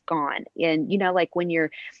eat is gone. And like when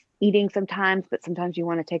you're eating sometimes, but sometimes you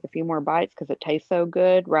want to take a few more bites because it tastes so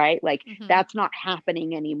good, right? Like that's not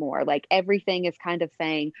happening anymore. Like everything is kind of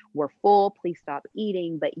saying, we're full, please stop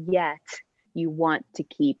eating. But yet you want to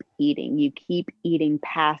keep eating. You keep eating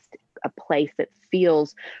past a place that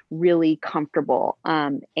feels really comfortable.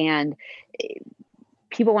 And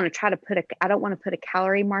people want to try to I don't want to put a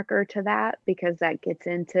calorie marker to that, because that gets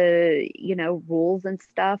into, rules and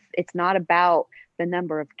stuff. It's not about the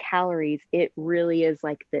number of calories. It really is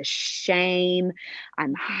like the shame.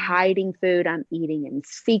 I'm hiding food. I'm eating in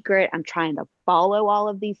secret. I'm trying to follow all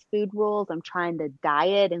of these food rules. I'm trying to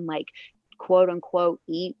diet and like, quote unquote,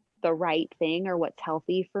 eat the right thing or what's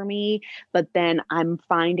healthy for me. But then I'm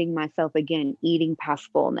finding myself again eating past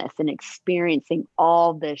fullness and experiencing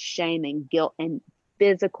all the shame and guilt and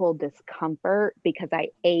physical discomfort because I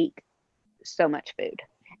ate so much food.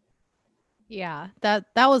 Yeah,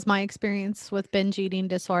 that was my experience with binge eating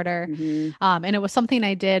disorder. And it was something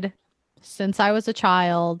I did since I was a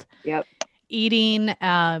child. Yep. Eating,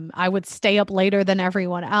 I would stay up later than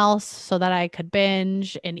everyone else so that I could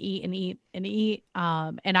binge and eat and eat and eat.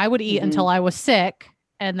 And I would eat until I was sick,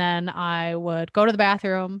 and then I would go to the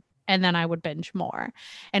bathroom, and then I would binge more.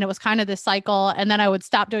 And it was kind of this cycle. And then I would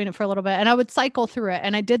stop doing it for a little bit, and I would cycle through it.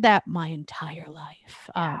 And I did that my entire life,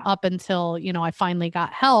 up until, I finally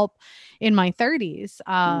got help in my 30s.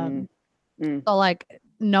 So like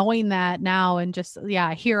knowing that now, and just,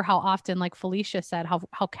 I hear how often, like Felicia said,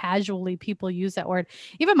 how casually people use that word.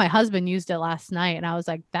 Even my husband used it last night, and I was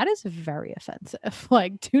like, that is very offensive.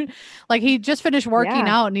 Like, dude, like he just finished working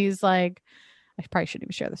out, and he's like, I probably shouldn't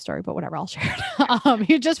even share the story, but whatever, I'll share it.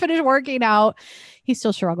 He just finished working out. He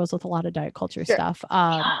still struggles with a lot of diet culture stuff. We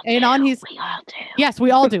all do. Yes, we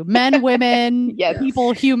all do. Men, women,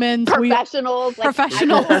 people, humans, professionals.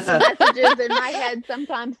 Professionals. Messages in my head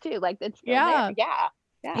sometimes too. Like it's still there.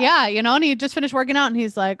 Yeah, and he just finished working out, and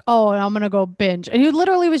he's like, oh, I'm going to go binge. And he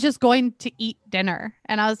literally was just going to eat dinner.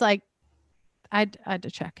 And I was like, I had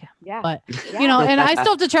to check him. But, and I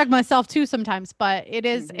still have to check myself too sometimes, but it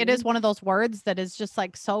is one of those words that is just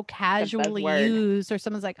like so casually used, or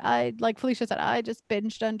someone's like, like Felicia said, I just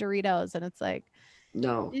binged on Doritos. And it's like,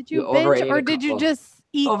 no, did you binge, or did you just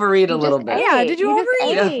overeat a little bit? Yeah. Did you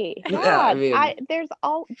overeat?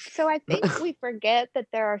 So I think we forget that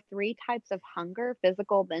there are 3 types of hunger: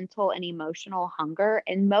 physical, mental, and emotional hunger.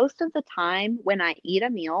 And most of the time when I eat a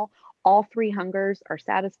meal, all 3 hungers are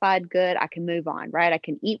satisfied. Good. I can move on, right? I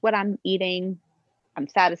can eat what I'm eating. I'm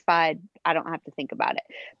satisfied. I don't have to think about it.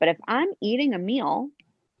 But if I'm eating a meal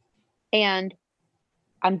and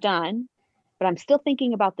I'm done, but I'm still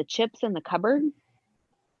thinking about the chips in the cupboard,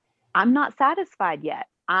 I'm not satisfied yet.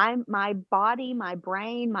 my body, my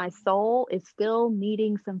brain, my soul is still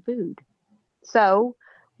needing some food. So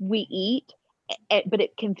we eat, but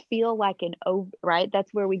it can feel like an over, right?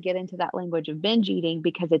 That's where we get into that language of binge eating,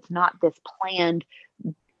 because it's not this planned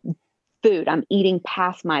food. I'm eating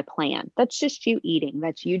past my plan. That's just you eating.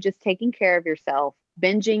 That's you just taking care of yourself.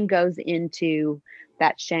 Binging goes into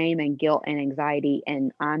that shame and guilt and anxiety.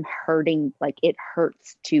 And I'm hurting, like it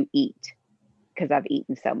hurts to eat because I've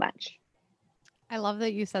eaten so much. I love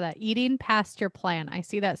that you said that, eating past your plan. I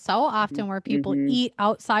see that so often where people Mm-hmm. eat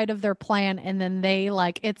outside of their plan, and then they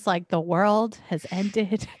it's like the world has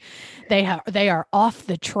ended. They are off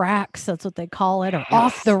the tracks. That's what they call it, or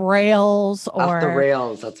off the rails, off the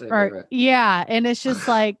rails. That's my favorite. Yeah. And it's just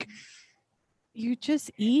like, you're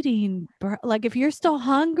just eating, like if you're still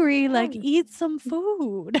hungry, like eat some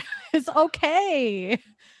food. It's okay.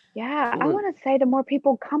 Yeah, I want to say to more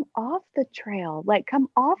people, come off the trail, like come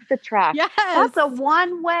off the track. Yes. That's a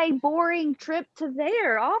one-way boring trip to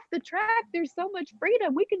there. Off the track, there's so much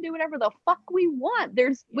freedom. We can do whatever the fuck we want.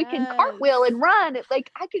 We can cartwheel and run.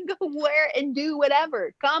 Like I can go where and do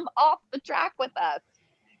whatever. Come off the track with us.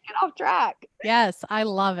 Get off track. Yes, I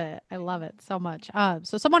love it. I love it so much.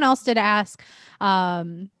 So someone else did ask,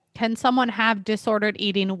 can someone have disordered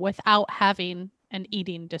eating without having an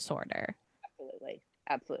eating disorder? Absolutely.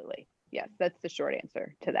 Absolutely. Yes, that's the short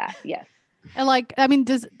answer to that. Yes. And like, I mean,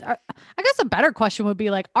 I guess a better question would be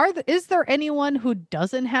like, is there anyone who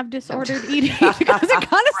doesn't have disordered eating? Because it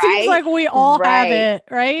kind of seems like we all have it,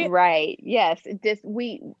 right? Right. Yes.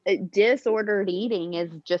 Disordered eating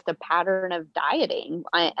is just a pattern of dieting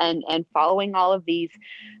and following all of these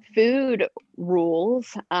food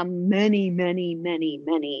rules.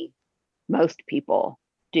 Most people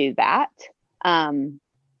do that.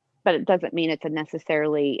 But it doesn't mean it's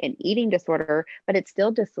necessarily an eating disorder, but it's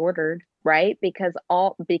still disordered, right? Because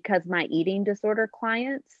my eating disorder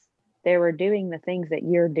clients, they were doing the things that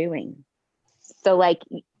you're doing. So like,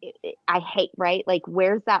 I hate, right? Like,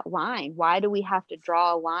 where's that line? Why do we have to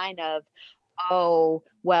draw a line of, oh,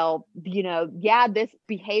 well, yeah, this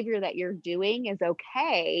behavior that you're doing is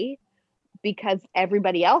okay because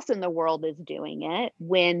everybody else in the world is doing it,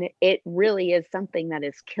 when it really is something that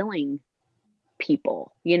is killing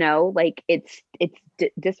people, like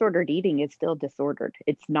disordered eating is still disordered.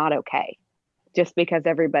 It's not okay just because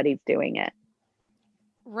everybody's doing it.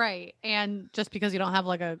 Right. And just because you don't have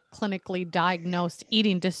like a clinically diagnosed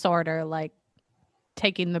eating disorder, like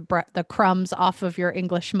taking the crumbs off of your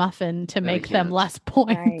English muffin to make them less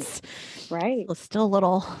points. Right. It's still a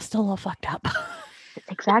little fucked up.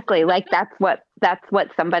 Exactly. Like that's what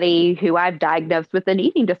somebody who I've diagnosed with an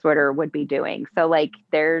eating disorder would be doing. So like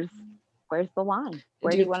where's the line?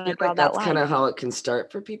 Where do you want to draw that line? That's kind of how it can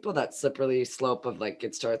start for people, that slippery slope of like,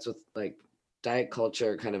 it starts with like diet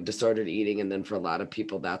culture, kind of disordered eating. And then for a lot of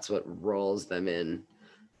people, that's what rolls them in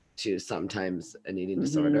to sometimes an eating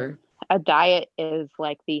disorder. A diet is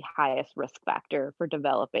like the highest risk factor for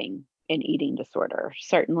developing an eating disorder.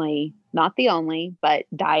 Certainly not the only, but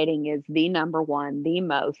dieting is the number one,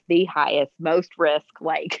 the highest, most risk.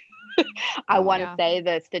 Like I want to say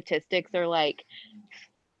the statistics are like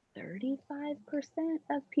 35%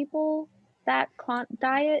 of people that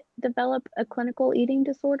diet develop a clinical eating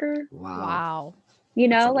disorder. Wow.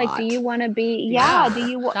 Like, do you want to be, do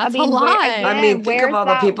you, that's a lot. Think of all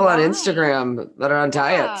the people on Instagram that are on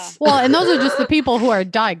diets. Well, and those are just the people who are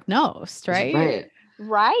diagnosed, right?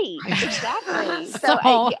 Right. Exactly.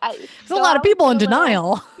 So there's a lot of people in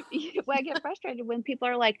denial. I get frustrated when people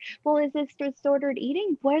are like, well, is this disordered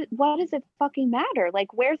eating? What does it fucking matter?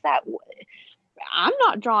 Like, where's that? I'm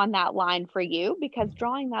not drawing that line for you, because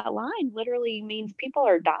drawing that line literally means people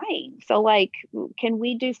are dying. So like, can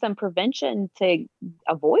we do some prevention to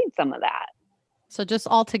avoid some of that? So just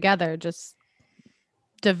altogether, just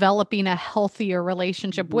developing a healthier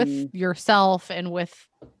relationship with yourself and with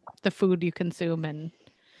the food you consume, and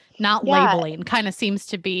not labeling kind of seems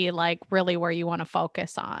to be like really where you want to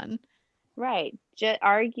focus on. Right. You've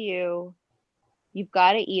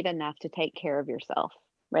got to eat enough to take care of yourself.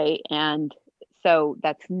 Right. And so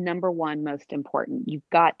that's number one, most important. You've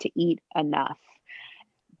got to eat enough.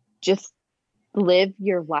 Just live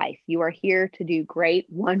your life. You are here to do great,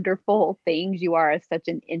 wonderful things. You are such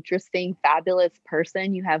an interesting, fabulous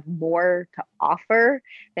person. You have more to offer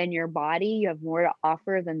than your body. You have more to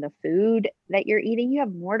offer than the food that you're eating. You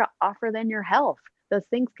have more to offer than your health. Those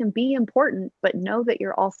things can be important, but know that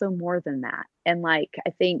you're also more than that. And like, I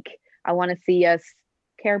think I want to see us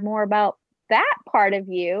care more about that part of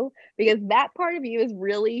you, because that part of you is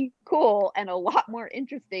really cool and a lot more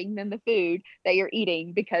interesting than the food that you're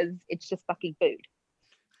eating, because it's just fucking food.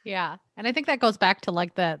 Yeah. And I think that goes back to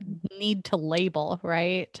like the need to label,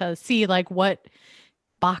 right? To see like what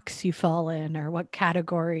box you fall in or what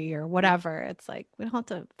category or whatever. It's like we don't have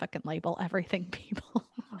to fucking label everything, people.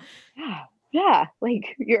 Yeah. Yeah.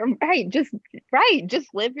 Like you're right. Just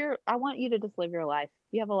live I want you to just live your life.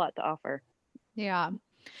 You have a lot to offer. Yeah.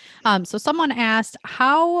 So someone asked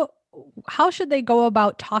how should they go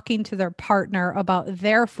about talking to their partner about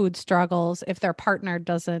their food struggles if their partner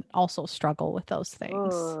doesn't also struggle with those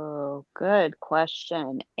things? Oh, good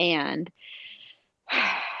question. And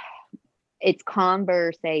it's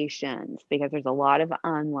conversations because there's a lot of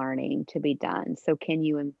unlearning to be done. So, can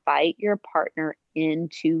you invite your partner in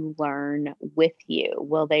to learn with you?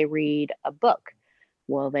 Will they read a book?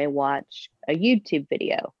 Will they watch a YouTube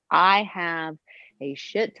video? I have a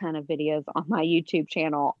shit ton of videos on my YouTube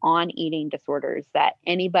channel on eating disorders that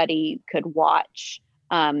anybody could watch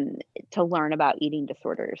to learn about eating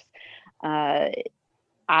disorders. Uh,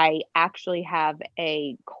 I actually have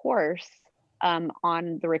a course on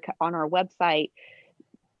our website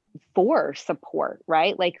for support,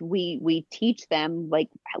 right? Like we teach them like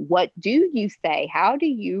what do you say? How do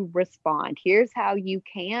you respond? Here's how you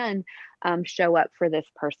can show up for this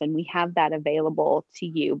person. We have that available to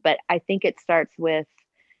you. But I think it starts with,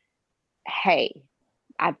 hey,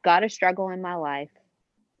 I've got a struggle in my life.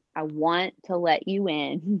 I want to let you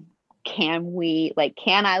in. Can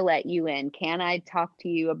I let you in? Can I talk to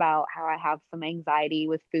you about how I have some anxiety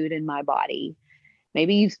with food in my body?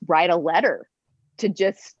 Maybe you write a letter to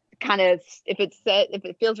just kind of, if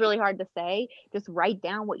it feels really hard to say, just write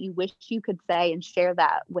down what you wish you could say and share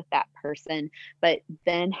that with that person, but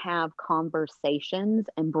then have conversations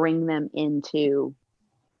and bring them into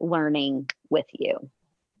learning with you.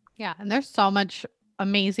 Yeah, and there's so much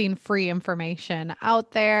amazing free information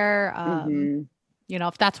out there. Mm-hmm.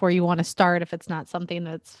 If that's where you want to start, if it's not something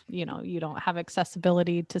that's, you don't have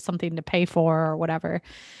accessibility to something to pay for or whatever.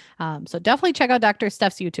 So definitely check out Dr.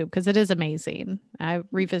 Steph's YouTube because it is amazing. I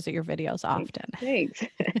revisit your videos often. Thanks.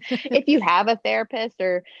 If you have a therapist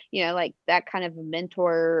or, like that kind of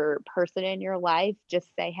mentor person in your life,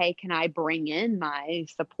 just say, hey, can I bring in my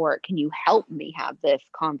support? Can you help me have this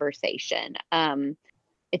conversation?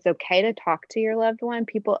 It's okay to talk to your loved one.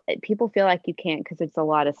 People feel like you can't because it's a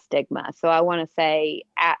lot of stigma. So I want to say,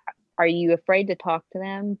 are you afraid to talk to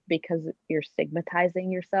them because you're stigmatizing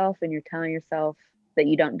yourself and you're telling yourself that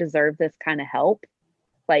you don't deserve this kind of help?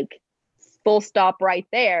 Like, full stop right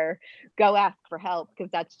there. Go ask for help because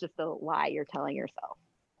that's just a lie you're telling yourself.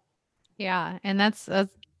 Yeah, and that's a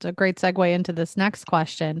great segue into this next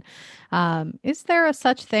question. Is there a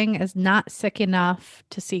such thing as not sick enough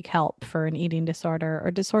to seek help for an eating disorder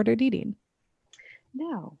or disordered eating?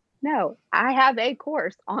 No. I have a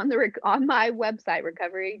course on my website,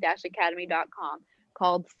 recovery-academy.com,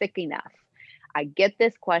 called Sick Enough. I get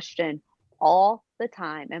this question all the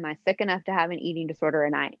time. Am I sick enough to have an eating disorder?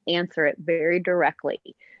 And I answer it very directly.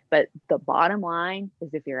 But the bottom line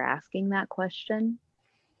is if you're asking that question,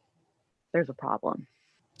 there's a problem.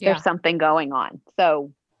 Yeah. There's something going on.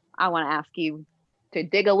 So I want to ask you to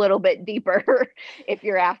dig a little bit deeper if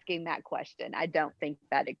you're asking that question. I don't think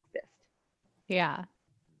that exists. Yeah.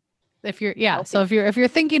 So if you're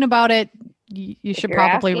thinking about it, you should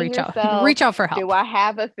probably reach out for help. Do I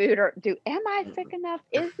have a food am I sick enough?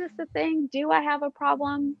 Is this a thing? Do I have a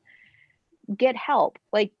problem? Get help.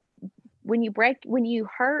 Like when you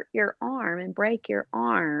hurt your arm and break your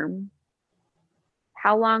arm,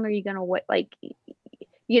 how long are you going to wait? Like,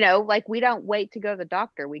 we don't wait to go to the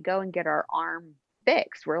doctor. We go and get our arm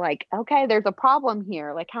fixed. We're like, okay, there's a problem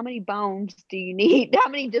here. Like, how many bones do you need? How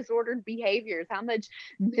many disordered behaviors? How much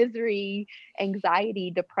misery, anxiety,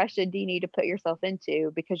 depression do you need to put yourself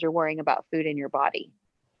into because you're worrying about food in your body?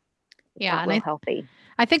 It's not real healthy.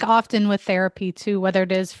 I think often with therapy too, whether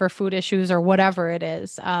it is for food issues or whatever it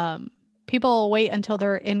is, people wait until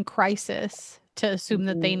they're in crisis to assume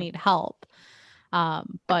that they need help.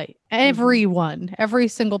 But every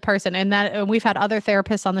single person, and we've had other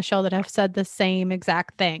therapists on the show that have said the same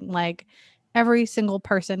exact thing. Like every single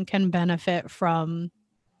person can benefit from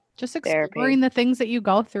just exploring the things that you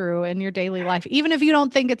go through in your daily life. Even if you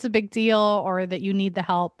don't think it's a big deal or that you need the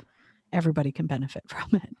help, everybody can benefit from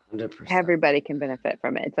it. 100%. Everybody can benefit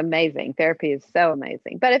from it. It's amazing. Therapy is so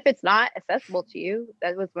amazing. But if it's not accessible to you,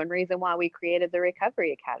 that was one reason why we created the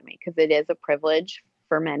Recovery Academy, because it is a privilege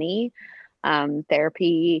for many.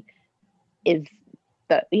 Therapy is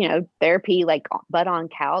therapy like butt on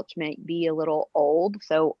couch may be a little old.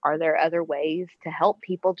 So are there other ways to help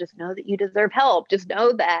people? Just know that you deserve help. Just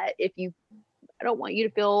know that I don't want you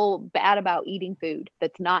to feel bad about eating food.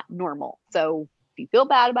 That's not normal. So if you feel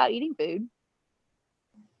bad about eating food,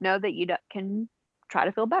 know that you can try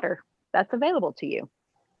to feel better. That's available to you.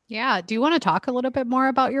 Yeah. Do you want to talk a little bit more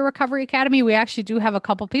about your Recovery Academy? We actually do have a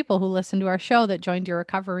couple people who listen to our show that joined your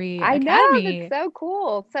Recovery I know, Academy. that's so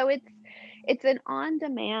cool. So it's an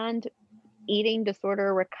on-demand eating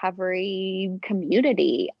disorder recovery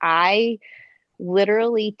community. I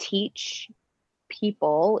literally teach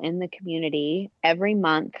people in the community every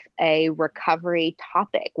month a recovery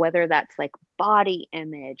topic, whether that's like body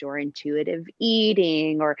image or intuitive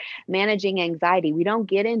eating or managing anxiety. We don't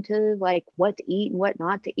get into like what to eat and what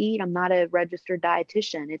not to eat. I'm not a registered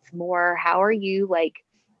dietitian. It's more, how are you like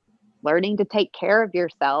learning to take care of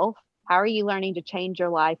yourself? How are you learning to change your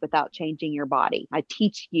life without changing your body? I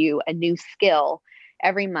teach you a new skill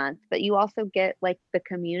every month, but you also get like the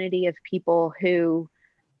community of people who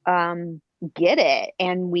get it.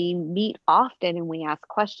 And we meet often and we ask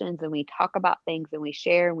questions and we talk about things and we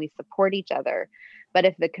share and we support each other. But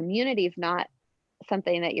if the community is not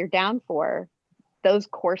something that you're down for, those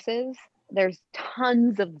courses, there's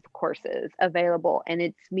tons of courses available. And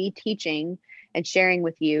it's me teaching and sharing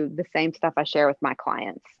with you the same stuff I share with my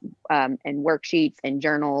clients, and worksheets and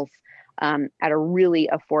journals, at a really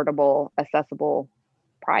affordable, accessible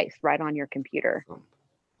price right on your computer.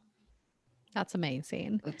 That's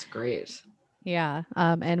amazing. That's great. Yeah.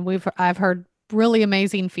 And I've heard really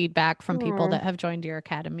amazing feedback from people that have joined your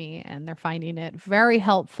academy, and they're finding it very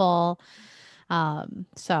helpful.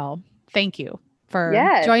 So thank you for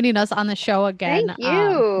joining us on the show again. Thank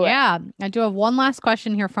you. Yeah. I do have one last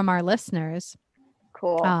question here from our listeners.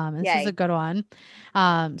 Cool. This is a good one.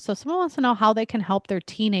 So someone wants to know how they can help their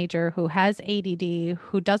teenager who has ADD,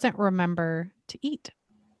 who doesn't remember to eat.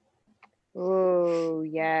 Oh,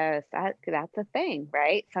 yes. That's a thing,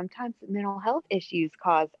 right? Sometimes mental health issues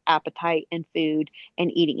cause appetite and food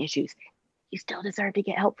and eating issues. You still deserve to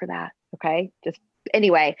get help for that. Okay. Just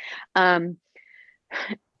anyway,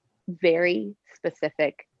 very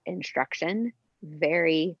specific instruction,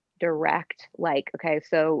 very direct, like, okay,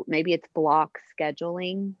 so maybe it's block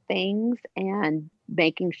scheduling things and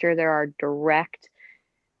making sure there are direct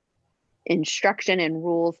instruction and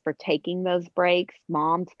rules for taking those breaks.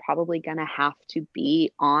 Mom's probably going to have to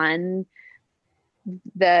be on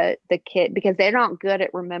the kid because they're not good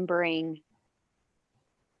at remembering.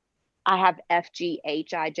 I have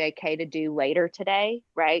FGHIJK to do later today,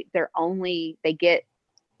 right? They get,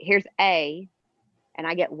 here's A, and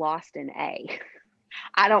I get lost in A.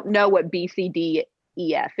 I don't know what BCDEF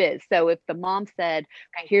is. So if the mom said,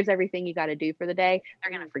 okay, here's everything you got to do for the day,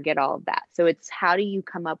 they're going to forget all of that. So it's how do you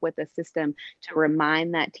come up with a system to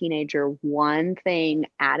remind that teenager one thing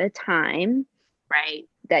at a time, right?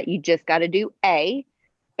 That you just got to do A,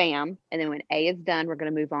 bam. And then when A is done, we're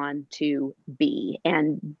going to move on to B,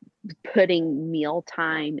 and putting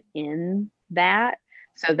mealtime in that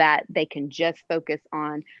so that they can just focus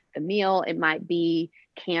on the meal. It might be,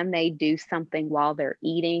 can they do something while they're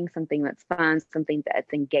eating, something that's fun, something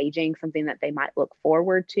that's engaging, something that they might look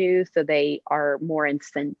forward to, so they are more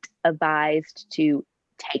incentivized to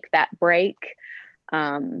take that break,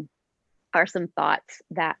 are some thoughts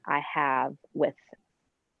that I have with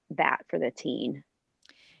that for the teen.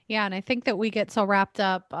 Yeah. And I think that we get so wrapped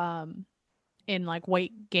up in like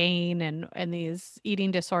weight gain and these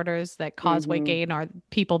eating disorders that cause weight gain, or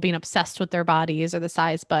people being obsessed with their bodies or the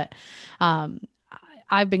size. But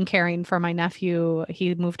I've been caring for my nephew.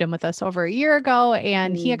 He moved in with us over a year ago,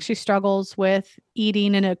 and he actually struggles with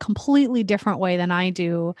eating in a completely different way than I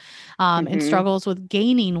do, and struggles with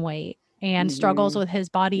gaining weight and struggles with his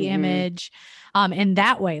body image in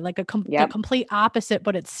that way, like the complete opposite,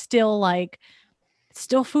 but it's still like,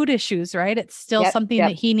 still food issues, right? It's still something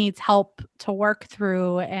that he needs help to work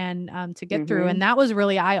through and to get through. And that was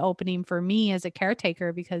really eye-opening for me as a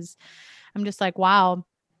caretaker, because I'm just like, wow,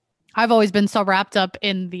 I've always been so wrapped up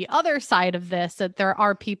in the other side of this, that there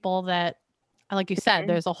are people that, like you said,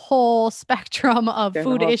 there's a whole spectrum of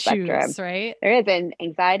food issues, right? There is, and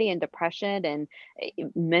anxiety and depression and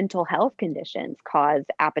mental health conditions cause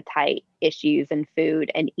appetite issues and food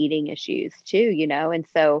and eating issues too, and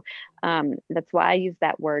so that's why I use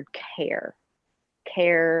that word care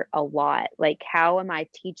a lot. Like, how am I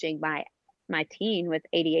teaching my teen with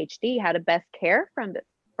ADHD how to best care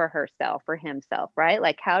for herself, for himself, right?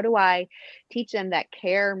 Like, how do I teach them that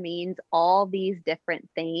care means all these different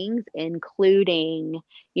things, including,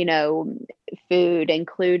 food,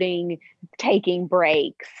 including taking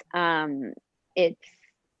breaks.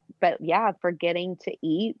 Forgetting to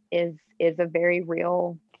eat is a very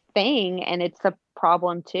real thing. And it's a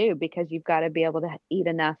problem too, because you've got to be able to eat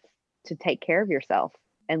enough to take care of yourself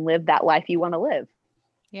and live that life you want to live.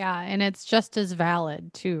 Yeah. And it's just as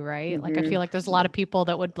valid too, right? Like, I feel like there's a lot of people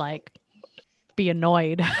that would like be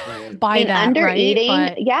annoyed by that, under right? eating,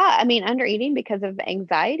 But under eating because of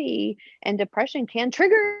anxiety and depression can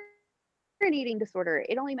trigger an eating disorder.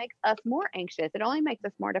 It only makes us more anxious. It only makes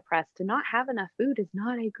us more depressed. To not have enough food is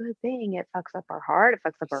not a good thing. It fucks up our heart. It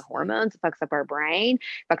fucks up our hormones. It fucks up our brain.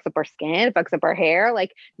 It fucks up our skin. It fucks up our hair.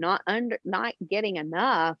 Like not getting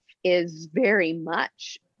enough is very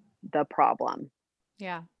much the problem.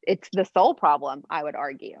 yeah, It's the sole problem, I would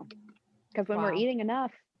argue. Because when we're Wow. eating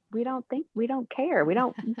enough, we don't care. We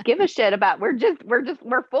don't give a shit about, we're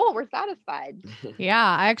full. We're satisfied. Yeah,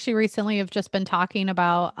 I actually recently have just been talking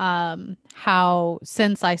about how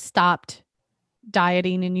since I stopped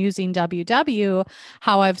dieting and using WW,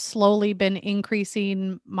 how I've slowly been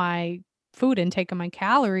increasing my food intake and my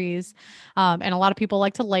calories. And a lot of people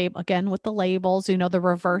like to label again with the labels, the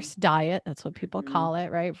reverse diet. That's what people call it,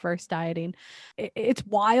 right? Reverse dieting. It's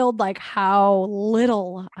wild, like how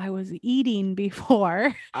little I was eating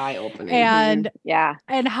before. Eye-opening. And yeah.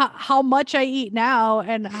 And how much I eat now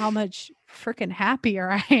and how much freaking happier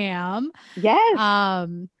I am. Yes.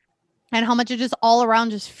 And how much it just all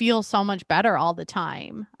around just feels so much better all the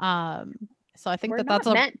time. So I think we're that's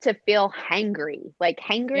meant to feel hangry. Like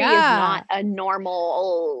hangry is not a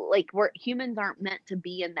normal, like humans aren't meant to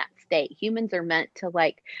be in that state. Humans are meant to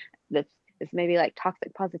like this maybe like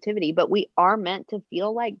toxic positivity, but we are meant to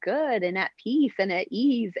feel like good and at peace and at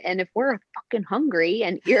ease. And if we're fucking hungry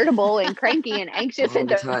and irritable and cranky and anxious and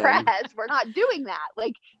depressed, we're not doing that.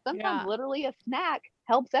 Like sometimes literally a snack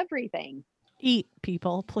helps everything. Eat,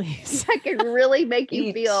 people, please. That can really make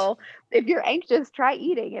you feel, if you're anxious, try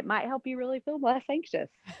eating. It might help you really feel less anxious.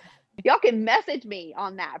 Y'all can message me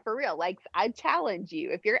on that for real. Like I challenge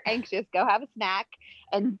you, if you're anxious, go have a snack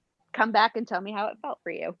and come back and tell me how it felt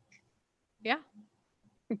for you. Yeah.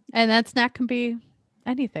 And that snack can be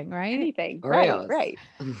anything, right? Anything. Oreos.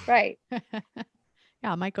 Right.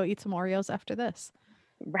 Yeah, I might go eat some Oreos after this.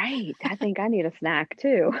 Right. I think I need a snack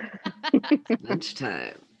too.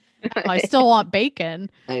 Lunchtime. I still want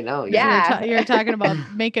bacon. I know. Yeah. You're talking about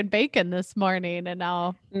making bacon this morning, and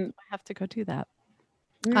now I have to go do that.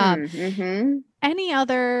 Any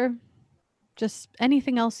other, just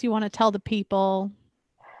anything else you want to tell the people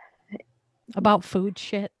about food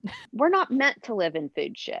shit? We're not meant to live in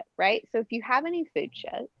food shit, right? So if you have any food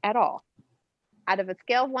shit at all, out of a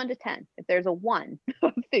scale of 1 to 10, if there's a 1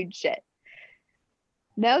 of food shit,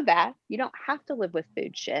 know that you don't have to live with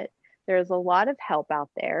food shit. There's a lot of help out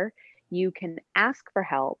there. You can ask for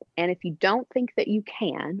help. And if you don't think that you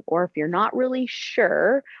can, or if you're not really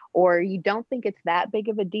sure, or you don't think it's that big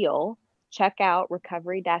of a deal, check out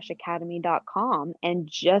recovery-academy.com and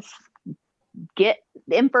just get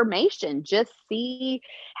information. Just see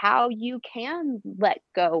how you can let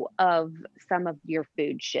go of some of your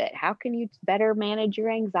food shit. How can you better manage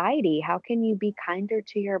your anxiety? How can you be kinder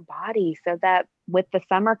to your body so that with the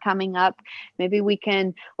summer coming up, maybe we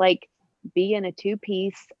can like be in a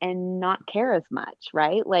 2-piece and not care as much,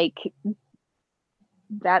 right? Like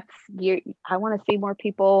I want to see more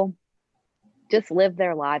people just live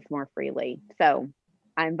their lives more freely. So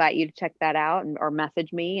I invite you to check that out or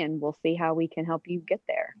message me and we'll see how we can help you get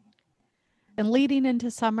there. And leading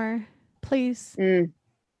into summer, please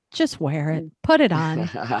just wear it. Put it on.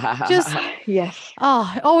 Just yes.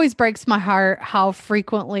 Oh, it always breaks my heart how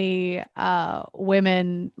frequently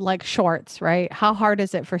women like shorts, right? How hard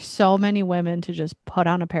is it for so many women to just put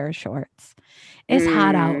on a pair of shorts? It's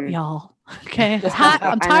hot out, y'all. Okay. It's hot.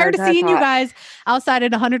 I'm tired of seeing you guys outside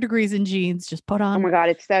at 100 degrees in jeans. Just put on. Oh my God,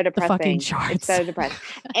 it's so depressing. The fucking shorts. It's so depressing.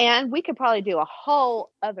 And we could probably do a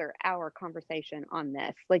whole other hour conversation on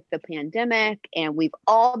this, like the pandemic. And we've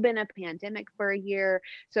all been a pandemic for a year.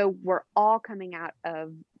 So we're all coming out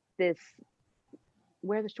of this.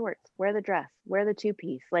 Wear the shorts, wear the dress, wear the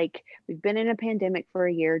 2-piece. Like we've been in a pandemic for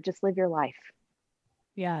a year. Just live your life.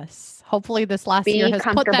 Yes. Hopefully this last year has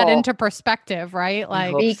put that into perspective, right?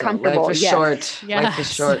 Like be comfortable. Life is short. Yes. Life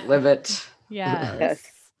is short. Live it. Yes.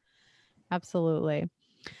 Absolutely.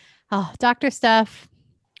 Oh, Dr. Steph,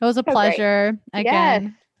 it was a pleasure.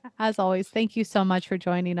 Again, as always, thank you so much for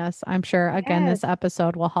joining us. I'm sure, again, this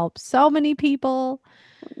episode will help so many people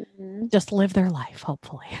just live their life,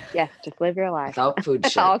 hopefully. Yes, just live your life. Without food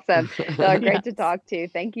shit. Awesome. So great to talk to.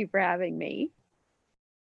 Thank you for having me.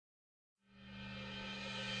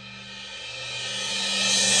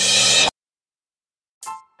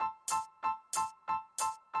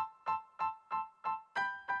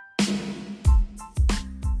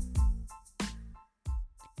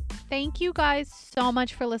 Thank you guys so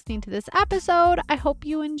much for listening to this episode. I hope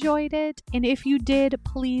you enjoyed it. And if you did,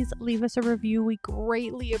 please leave us a review. We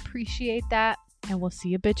greatly appreciate that. And we'll see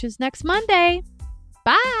you bitches next Monday.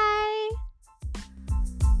 Bye.